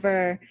I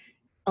never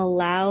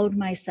allowed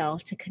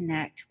myself to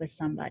connect with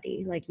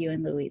somebody like you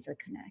and Louisa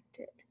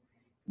connected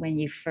when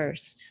you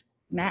first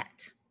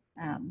met,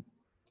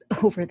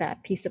 over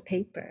that piece of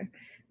paper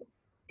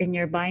in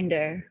your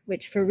binder,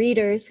 which for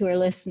readers who are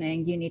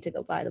listening, you need to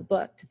go buy the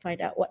book to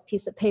find out what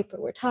piece of paper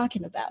we're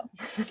talking about.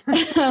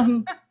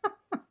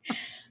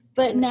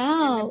 But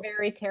now, a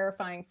very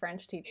terrifying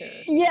French teacher.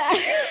 Yeah.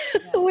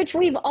 Which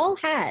we've all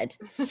had.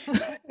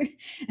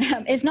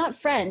 If not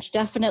French,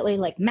 definitely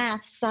like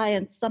math,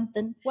 science,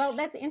 something. Well,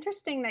 that's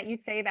interesting that you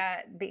say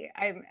that.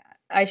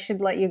 I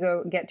should let you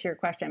go get to your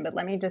question, but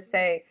let me just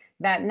say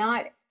that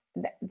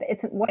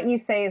it's what you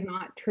say is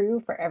not true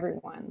for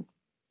everyone.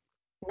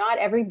 Not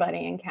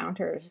everybody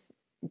encounters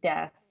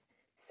death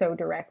so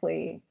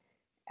directly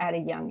at a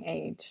young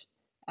age,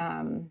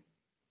 and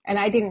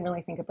I didn't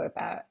really think about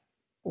that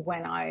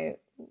when I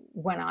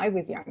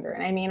was younger.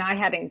 And I mean, I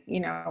had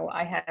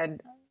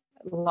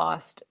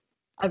lost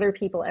other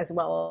people as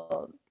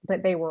well,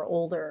 but they were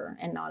older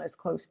and not as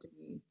close to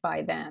me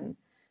by then.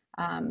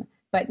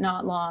 But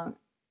not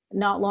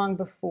long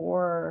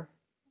before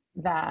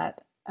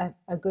that,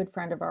 a good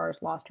friend of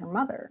ours lost her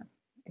mother,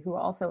 who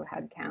also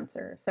had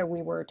cancer. So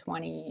we were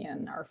 20,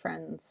 and our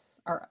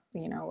friends,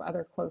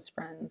 other close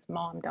friends,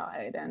 mom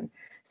died. And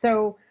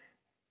so,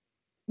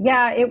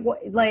 yeah,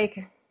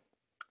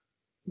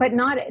 but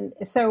not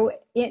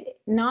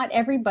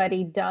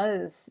everybody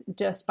does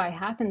just by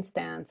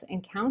happenstance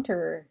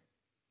encounter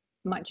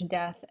much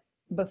death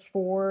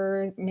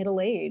before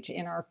middle age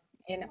in our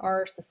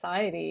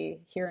society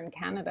here in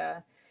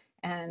Canada.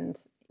 And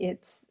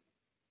it's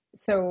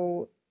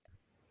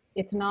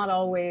not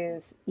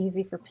always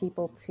easy for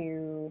people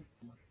to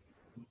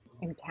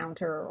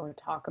encounter or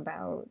talk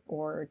about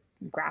or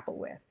grapple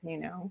with, you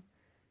know.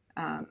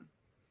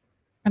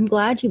 I'm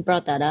glad you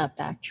brought that up,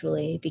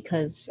 actually,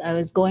 because I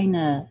was going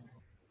to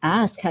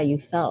ask how you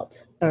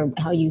felt or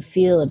how you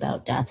feel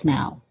about death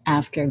now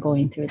after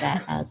going through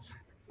that as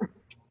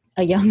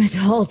a young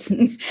adult,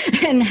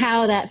 and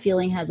how that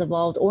feeling has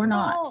evolved or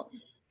not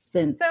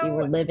since you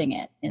were living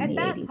it in the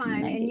 80s time,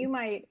 and 90s. And you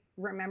might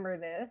remember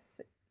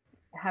this,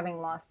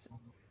 having lost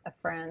a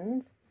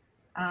friend,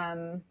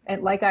 and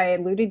like I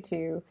alluded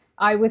to,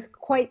 I was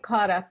quite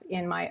caught up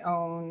in my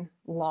own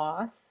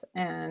loss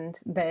and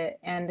the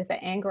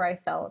anger I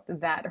felt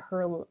that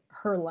her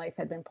life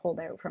had been pulled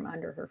out from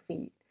under her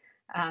feet,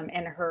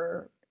 and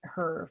her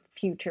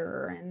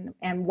future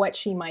and what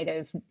she might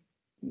have,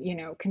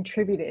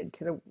 contributed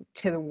to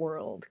the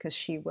world, because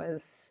she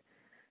was,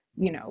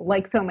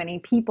 like so many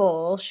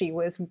people, she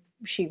was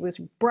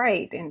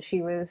bright and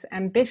she was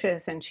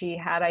ambitious and she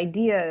had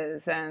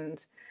ideas,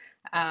 and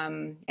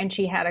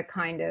she had a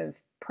kind of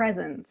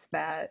presence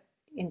that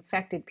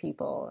infected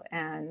people,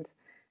 and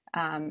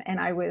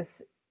I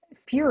was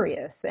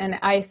furious, and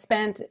I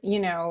spent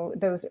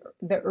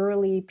the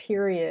early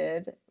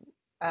period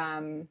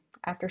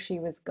after she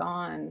was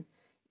gone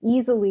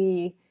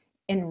easily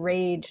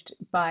enraged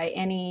by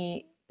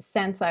any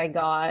sense I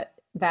got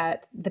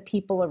that the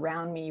people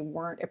around me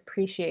weren't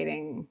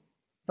appreciating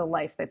the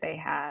life that they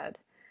had.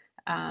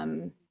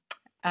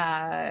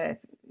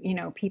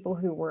 People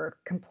who were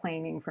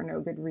complaining for no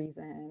good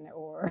reason,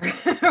 or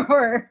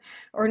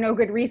or no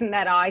good reason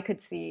that I could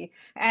see.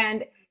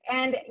 And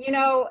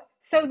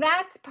so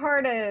that's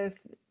part of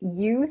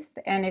youth,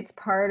 and it's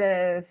part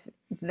of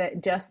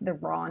just the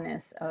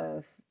rawness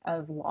of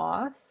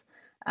loss.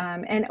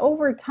 And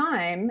over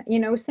time,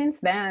 since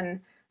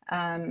then,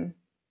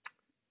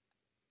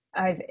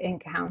 I've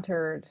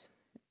encountered,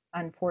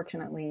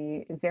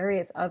 unfortunately,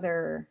 various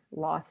other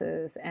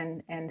losses,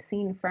 and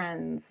seen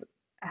friends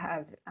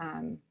have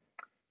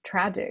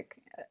tragic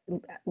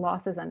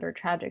losses under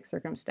tragic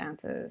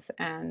circumstances,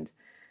 and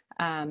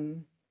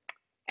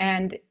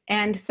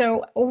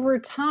so over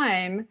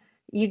time,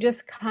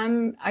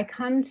 I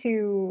come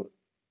to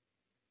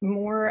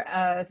more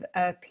of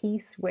a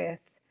peace with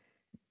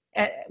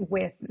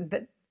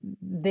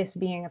this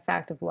being a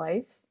fact of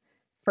life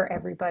for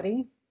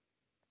everybody.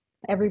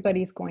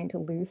 Everybody's going to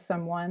lose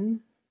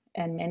someone,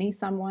 and many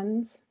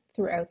someones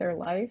throughout their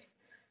life.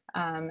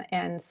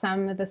 And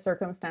some of the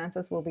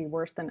circumstances will be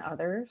worse than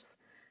others.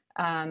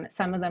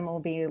 Some of them will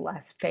be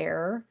less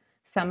fair.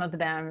 Some of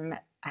them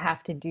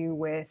have to do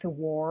with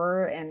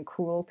war and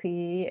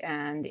cruelty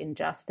and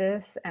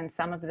injustice. And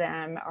some of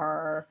them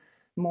are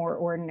more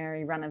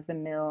ordinary,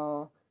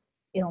 run-of-the-mill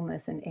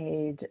illness and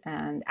age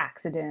and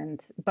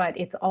accident. But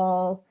it's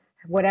all,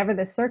 whatever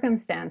the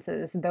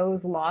circumstances,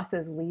 those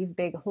losses leave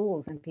big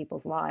holes in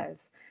people's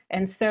lives.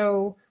 And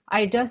so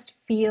I just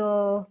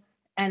feel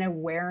an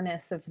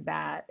awareness of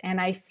that.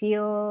 And I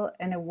feel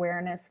an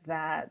awareness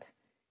that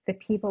the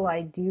people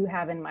I do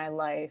have in my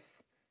life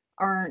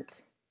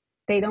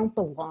they don't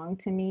belong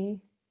to me.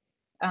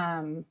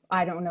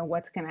 I don't know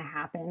what's going to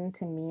happen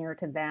to me or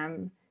to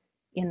them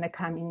in the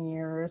coming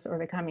years or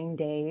the coming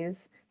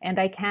days. And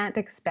I can't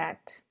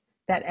expect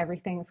that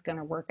everything's going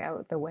to work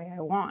out the way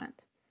I want.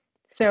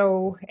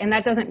 So, and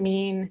that doesn't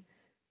mean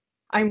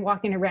I'm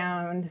walking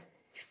around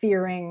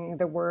fearing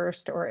the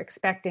worst or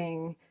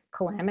expecting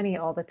calamity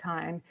all the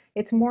time.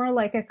 It's more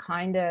like a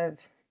kind of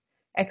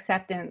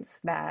acceptance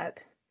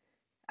that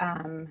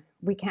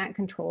we can't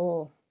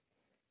control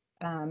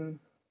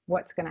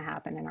what's going to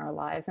happen in our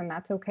lives, and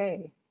that's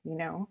okay.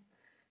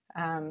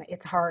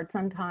 It's hard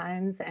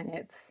sometimes, and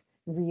it's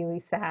really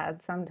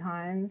sad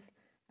sometimes,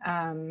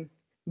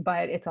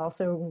 but it's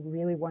also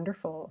really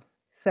wonderful.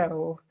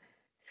 So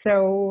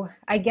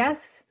I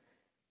guess,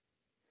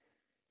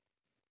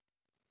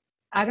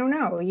 I don't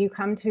know, you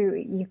can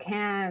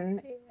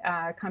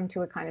come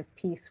to a kind of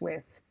peace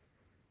with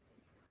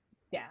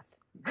death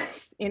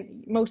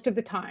in most of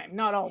the time,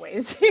 not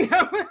always,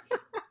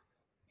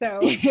 So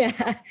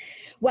yeah.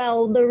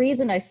 Well, the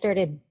reason I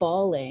started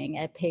bawling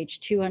at page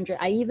 200,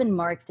 I even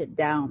marked it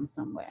down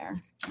somewhere.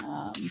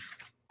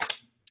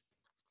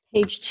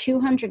 Page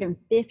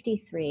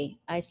 253,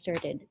 I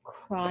started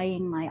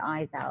crying my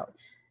eyes out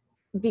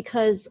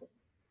because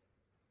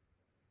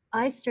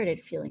I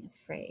started feeling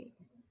afraid.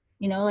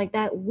 Like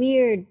that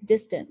weird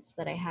distance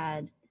that I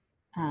had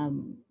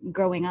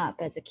growing up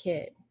as a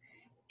kid.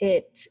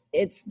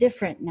 It's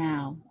different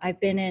now.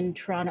 I've been in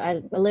Toronto.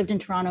 I lived in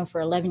Toronto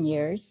for 11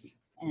 years,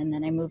 and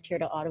then I moved here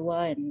to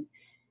Ottawa in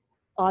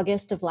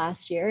August of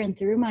last year. And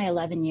through my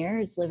 11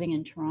 years living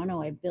in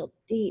Toronto, I built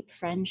deep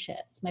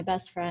friendships. My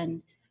best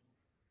friend,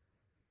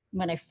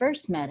 when I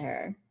first met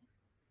her,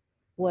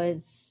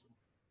 was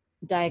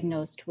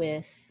diagnosed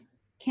with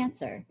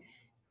cancer.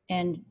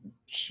 And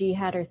she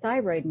had her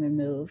thyroid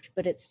removed,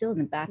 but it's still in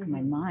the back of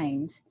my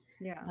mind.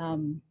 Yeah.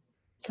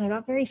 So I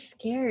got very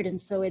scared. And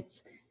so I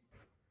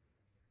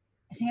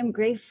think I'm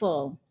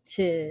grateful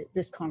to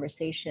this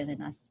conversation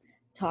and us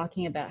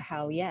talking about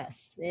how,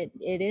 yes, it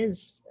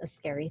is a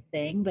scary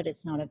thing, but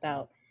it's not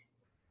about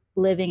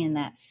living in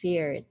that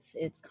fear.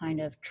 It's kind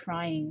of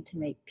trying to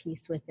make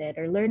peace with it,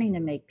 or learning to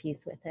make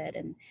peace with it.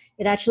 And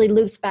it actually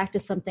loops back to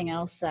something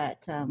else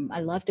that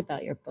I loved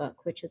about your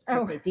book, which is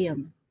Carpe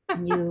Diem.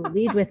 And you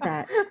lead with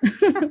that.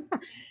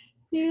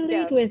 You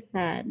lead with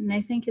that. And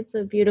I think it's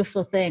a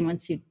beautiful thing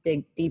once you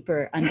dig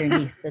deeper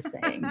underneath the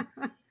saying.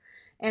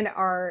 and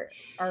our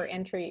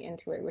entry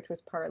into it, which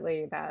was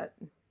partly that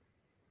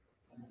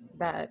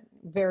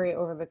very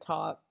over the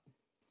top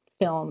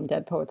film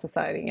Dead Poet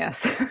Society,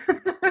 yes.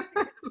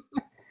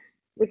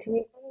 which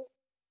we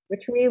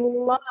which we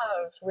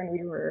loved when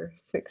we were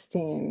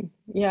 16.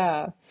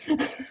 Yeah.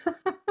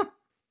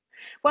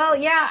 Well,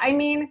 yeah, I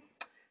mean,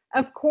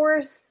 of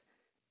course,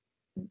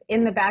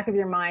 in the back of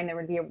your mind there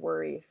would be a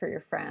worry for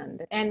your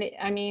friend. And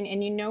I mean,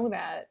 and you know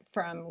that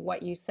from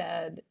what you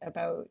said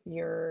about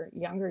your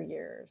younger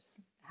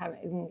years,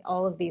 having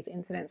all of these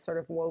incidents sort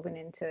of woven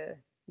into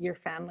your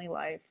family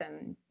life.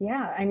 And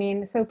yeah, I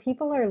mean, so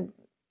people are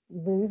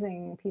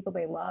losing people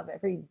they love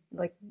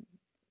like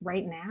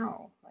right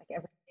now, like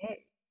every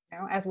day,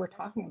 as we're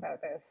talking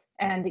about this.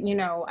 And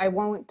I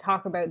won't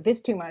talk about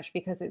this too much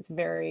because it's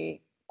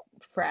very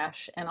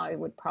fresh and I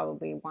would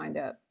probably wind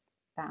up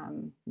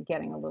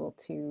getting a little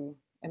too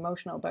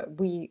emotional. But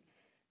we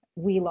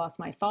lost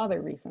my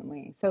father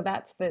recently, so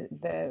that's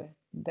the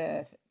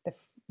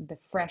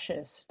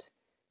freshest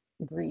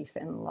grief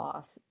and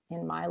loss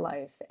in my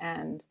life.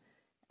 And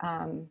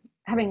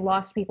having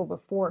lost people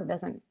before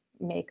doesn't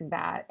make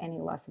that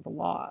any less of a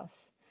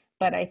loss.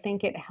 But I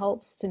think it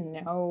helps to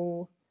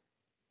know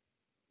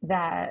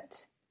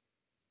that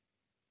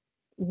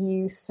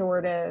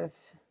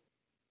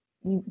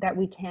that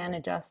we can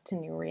adjust to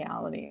new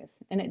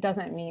realities. And it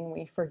doesn't mean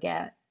we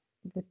forget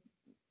the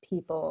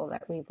people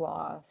that we've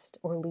lost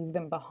or leave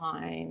them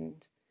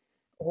behind,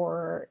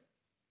 or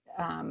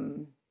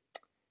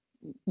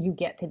you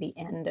get to the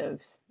end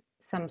of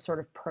some sort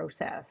of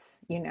process,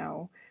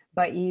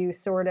 but you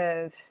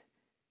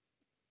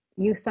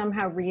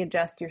somehow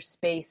readjust your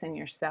space and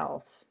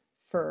yourself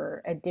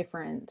for a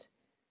different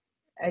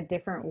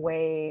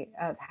way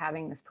of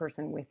having this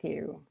person with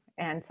you.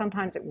 And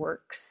sometimes it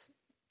works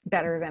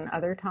better than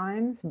other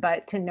times,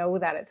 but to know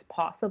that it's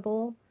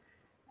possible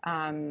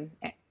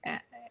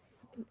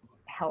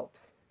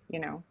helps,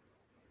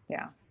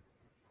 yeah.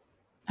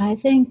 I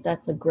think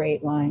that's a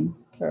great line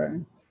for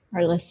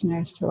our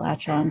listeners to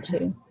latch on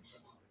to,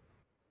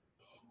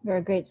 or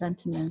a great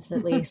sentiment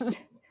at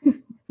least.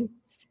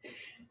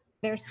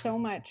 There's so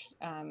much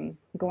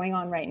going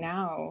on right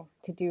now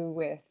to do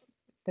with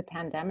the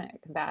pandemic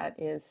that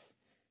it's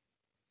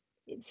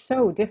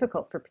so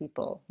difficult for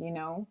people,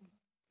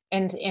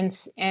 and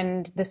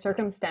the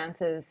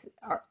circumstances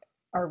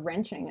are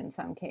wrenching in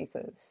some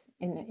cases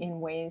in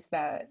ways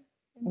that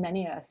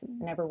many of us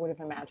never would have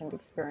imagined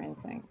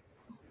experiencing.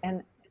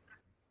 And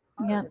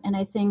yeah, and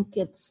I think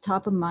it's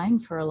top of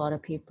mind for a lot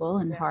of people,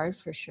 and hard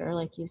for sure,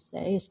 like you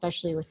say,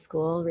 especially with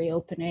school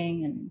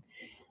reopening and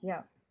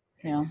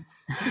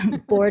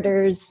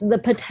borders, the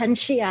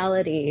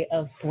potentiality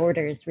of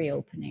borders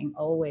reopening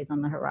always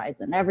on the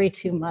horizon every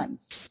 2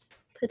 months,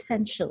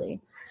 potentially.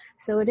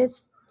 So it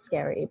is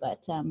scary,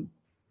 but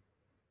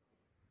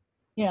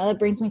that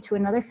brings me to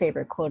another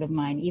favorite quote of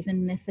mine: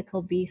 even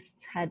mythical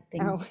beasts had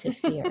things to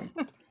fear.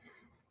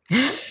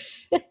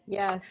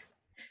 Yes.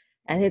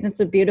 I think that's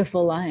a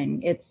beautiful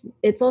line.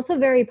 It's also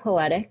very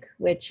poetic,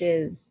 which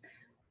is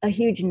a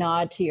huge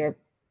nod to your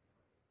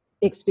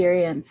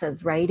experience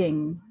as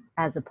writing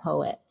as a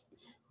poet.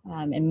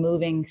 And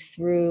moving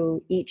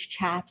through each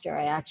chapter,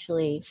 I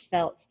actually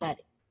felt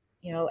that,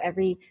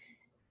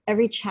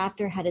 every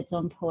chapter had its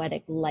own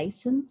poetic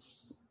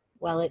license,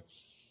 while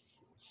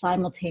it's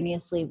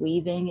simultaneously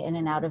weaving in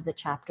and out of the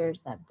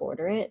chapters that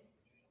border it.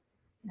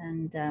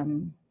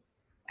 And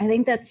I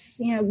think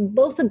that's,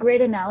 both a great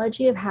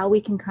analogy of how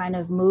we can kind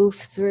of move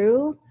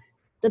through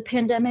the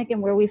pandemic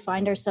and where we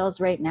find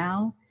ourselves right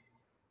now,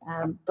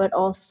 but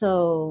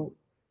also,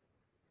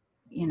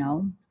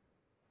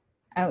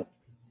 out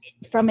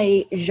from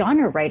a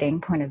genre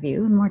writing point of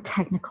view, a more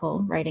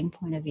technical writing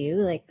point of view,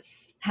 like,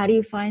 how do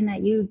you find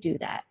that you do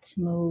that,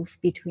 move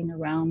between the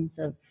realms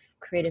of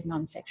creative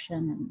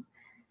nonfiction?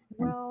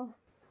 Well,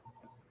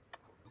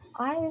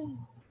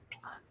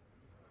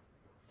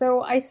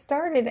 I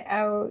started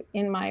out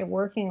in my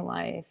working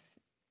life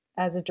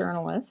as a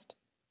journalist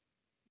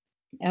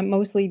and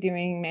mostly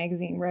doing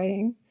magazine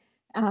writing,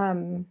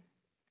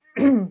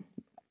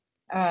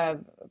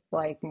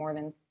 like more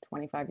than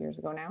 25 years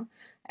ago now.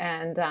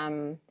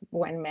 And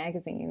when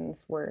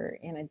magazines were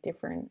in a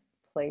different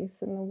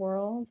place in the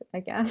world, I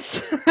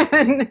guess.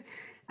 and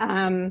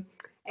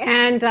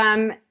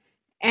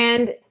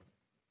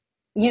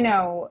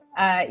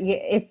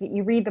if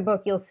you read the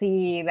book, you'll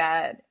see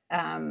that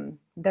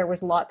there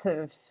was lots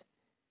of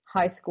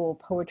high school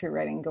poetry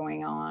writing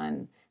going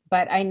on,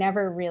 but I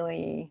never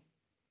really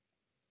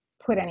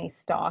put any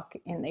stock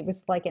in. It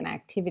was like an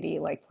activity,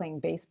 like playing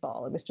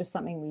baseball. It was just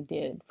something we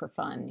did for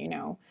fun,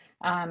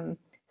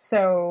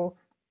 so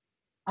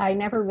I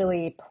never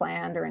really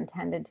planned or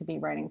intended to be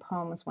writing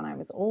poems when I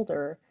was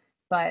older,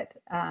 but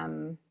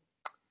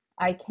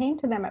I came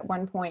to them at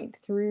one point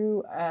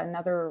through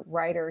another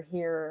writer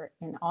here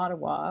in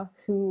Ottawa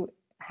who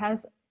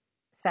has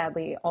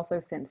sadly also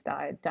since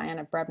died,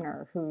 Diana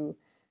Brebner, who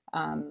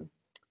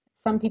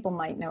some people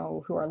might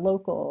know who are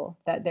local,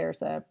 that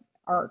there's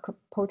our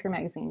poetry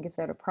magazine gives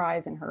out a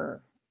prize in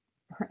her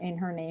in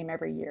her name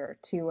every year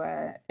to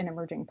an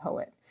emerging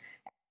poet,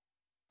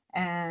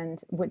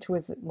 and which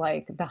was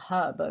like the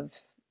hub of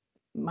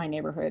my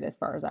neighborhood as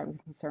far as I was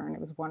concerned.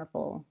 It was a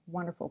wonderful,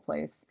 wonderful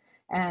place.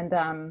 And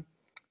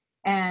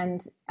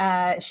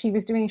she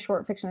was doing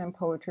short fiction and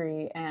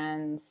poetry,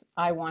 and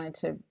I wanted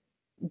to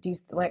do,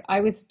 like,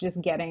 I was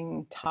just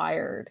getting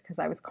tired because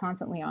I was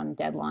constantly on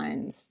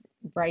deadlines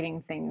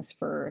writing things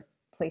for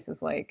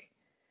places like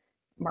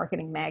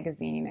Marketing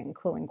Magazine and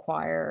Quill and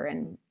Choir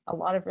and a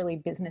lot of really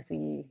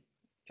businessy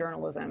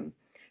journalism.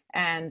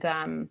 And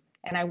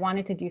I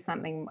wanted to do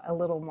something a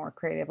little more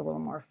creative, a little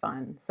more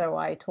fun. So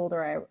I told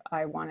her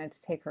I wanted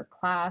to take her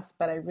class,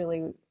 but I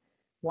really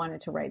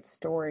wanted to write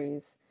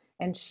stories.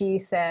 And she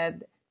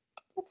said,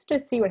 let's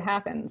just see what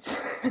happens.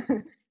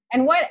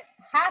 And what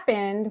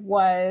happened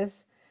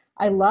was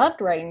I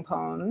loved writing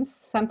poems.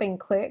 Something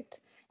clicked.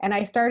 And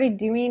I started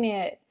doing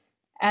it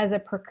as a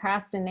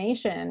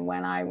procrastination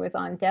when I was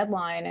on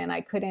deadline and I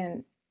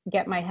couldn't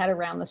get my head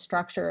around the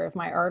structure of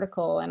my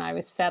article and I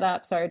was fed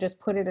up. So I just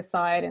put it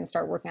aside and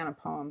start working on a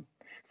poem.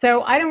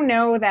 So I don't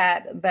know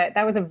that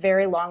was a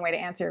very long way to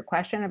answer your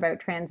question about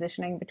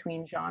transitioning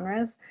between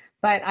genres,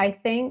 but I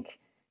think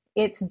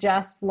it's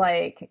just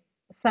like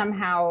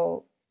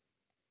somehow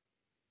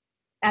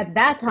at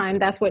that time,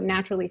 that's what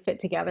naturally fit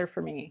together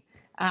for me.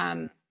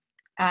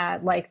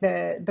 Like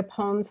the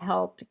poems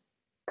helped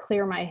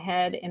clear my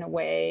head in a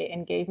way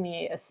and gave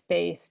me a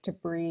space to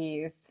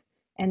breathe.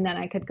 And then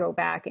I could go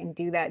back and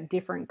do that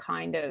different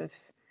kind of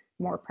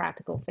more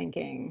practical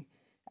thinking.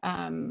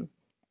 And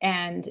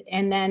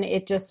then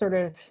it just sort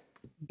of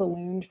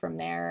ballooned from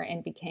there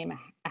and became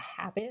a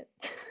habit,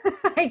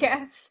 I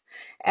guess.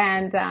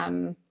 And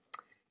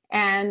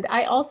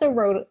I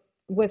also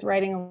was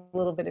writing a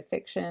little bit of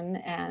fiction,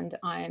 and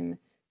I'm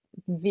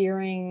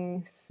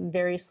veering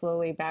very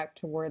slowly back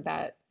toward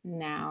that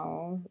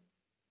now,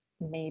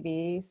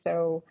 maybe.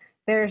 So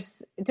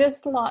there's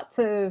just lots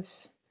of,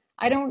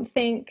 I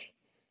think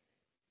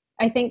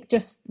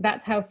just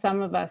that's how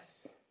some of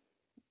us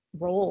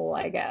roll,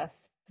 I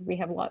guess. We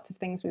have lots of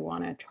things we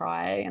want to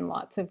try and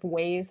lots of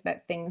ways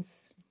that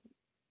things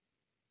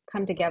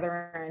come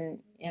together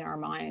in our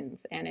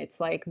minds. And it's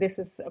like, this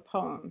is a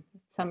poem.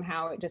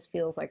 Somehow it just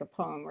feels like a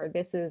poem, or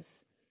this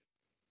is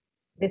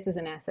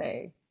an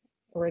essay,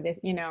 or this,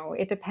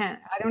 it depends.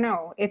 I don't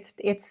know. It's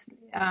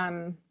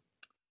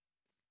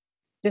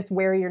just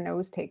where your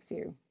nose takes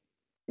you.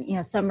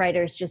 Some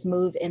writers just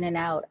move in and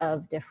out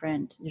of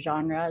different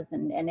genres,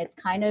 and it's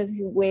kind of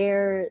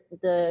where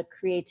the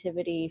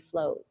creativity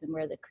flows and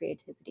where the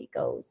creativity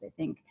goes. I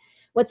think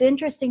what's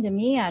interesting to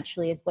me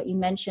actually is what you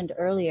mentioned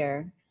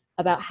earlier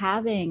about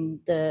having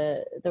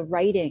the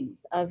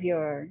writings of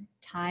your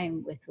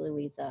time with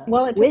Louisa.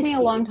 Well, it took me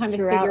a long time to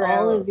throughout figure out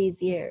all of these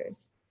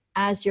years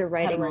as you're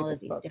writing all of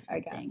these book,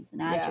 different things,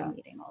 and as you're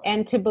meeting all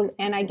of these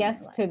and I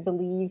guess to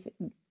believe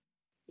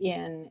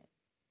in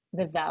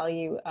the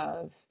value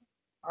of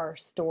our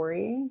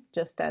story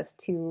just as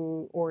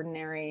two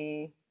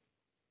ordinary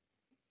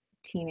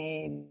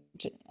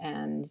teenage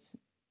and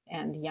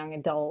young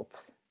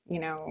adults,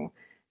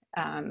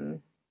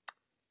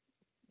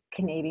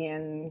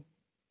 Canadian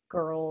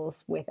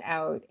girls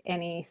without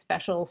any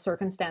special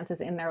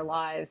circumstances in their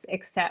lives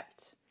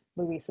except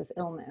Louisa's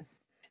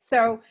illness.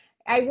 So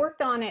I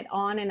worked on it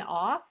on and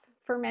off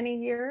for many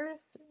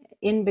years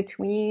in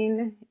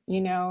between,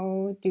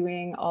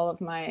 doing all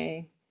of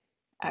my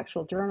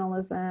actual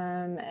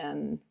journalism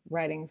and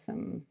writing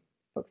some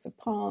books of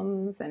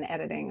poems and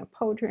editing a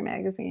poetry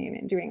magazine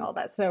and doing all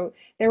that. So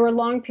there were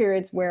long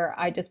periods where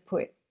I just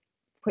put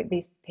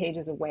these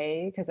pages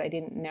away because I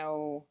didn't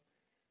know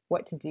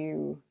what to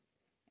do.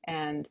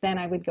 And then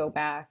I would go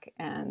back.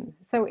 And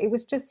so it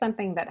was just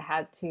something that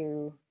had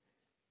to,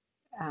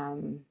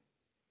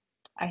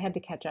 I had to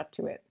catch up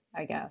to it,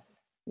 I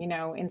guess.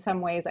 In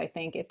some ways, I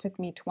think it took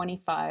me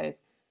 25.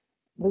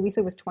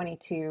 Louisa was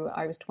 22.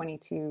 I was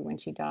 22 when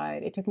she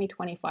died. It took me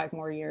 25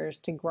 more years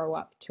to grow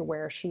up to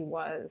where she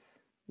was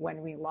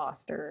when we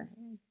lost her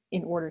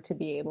in order to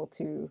be able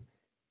to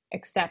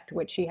accept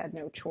what she had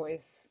no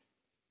choice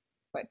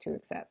but to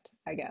accept,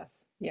 I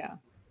guess. Yeah.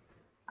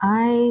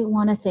 I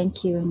want to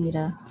thank you,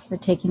 Anita, for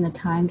taking the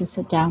time to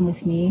sit down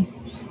with me.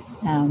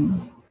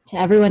 To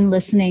everyone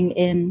listening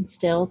in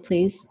still,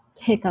 please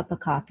pick up a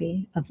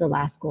copy of The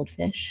Last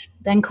Goldfish,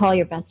 then call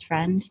your best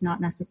friend, not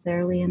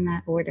necessarily in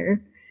that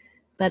order.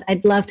 But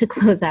I'd love to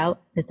close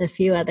out with a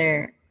few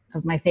other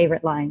of my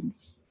favorite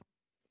lines.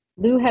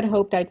 Lou had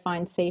hoped I'd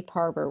find safe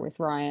harbor with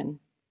Ryan.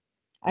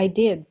 I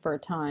did for a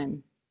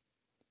time.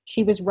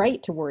 She was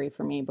right to worry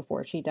for me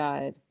before she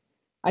died.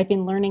 I've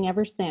been learning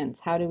ever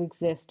since how to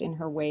exist in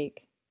her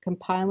wake,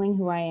 compiling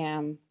who I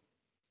am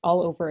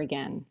all over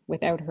again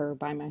without her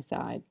by my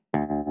side.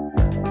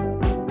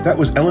 That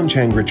was Ellen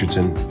Chang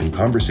Richardson in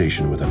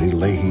conversation with Anita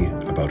Leahy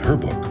about her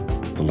book,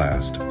 The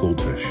Last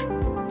Goldfish.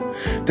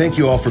 Thank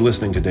you all for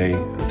listening today,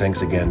 and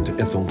thanks again to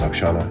Ithel,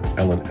 Dakshana,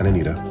 Ellen, and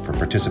Anita for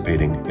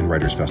participating in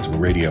Writers Festival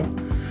Radio.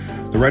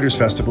 The Writers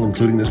Festival,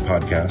 including this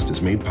podcast,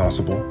 is made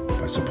possible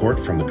by support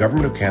from the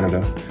Government of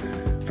Canada,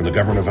 From the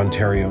Government of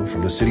Ontario,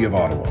 from the City of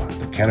Ottawa,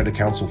 the Canada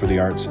Council for the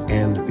Arts,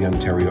 and the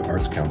Ontario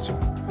Arts Council.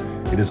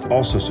 It is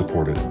also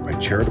supported by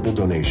charitable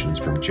donations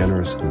from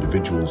generous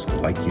individuals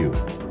like you.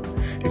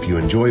 If you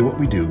enjoy what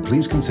we do,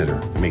 please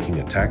consider making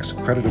a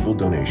tax-creditable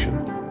donation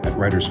at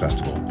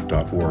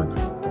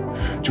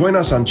writersfestival.org. Join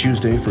us on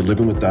Tuesday for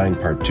Living with Dying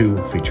Part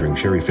 2, featuring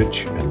Sherry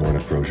Fitch and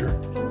Lorna Crozier.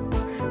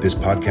 This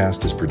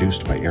podcast is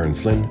produced by Aaron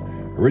Flynn,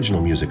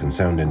 original music and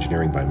sound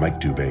engineering by Mike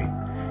Dubé.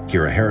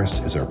 Kira Harris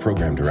is our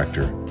program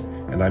director,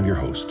 and I'm your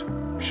host,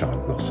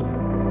 Sean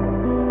Wilson.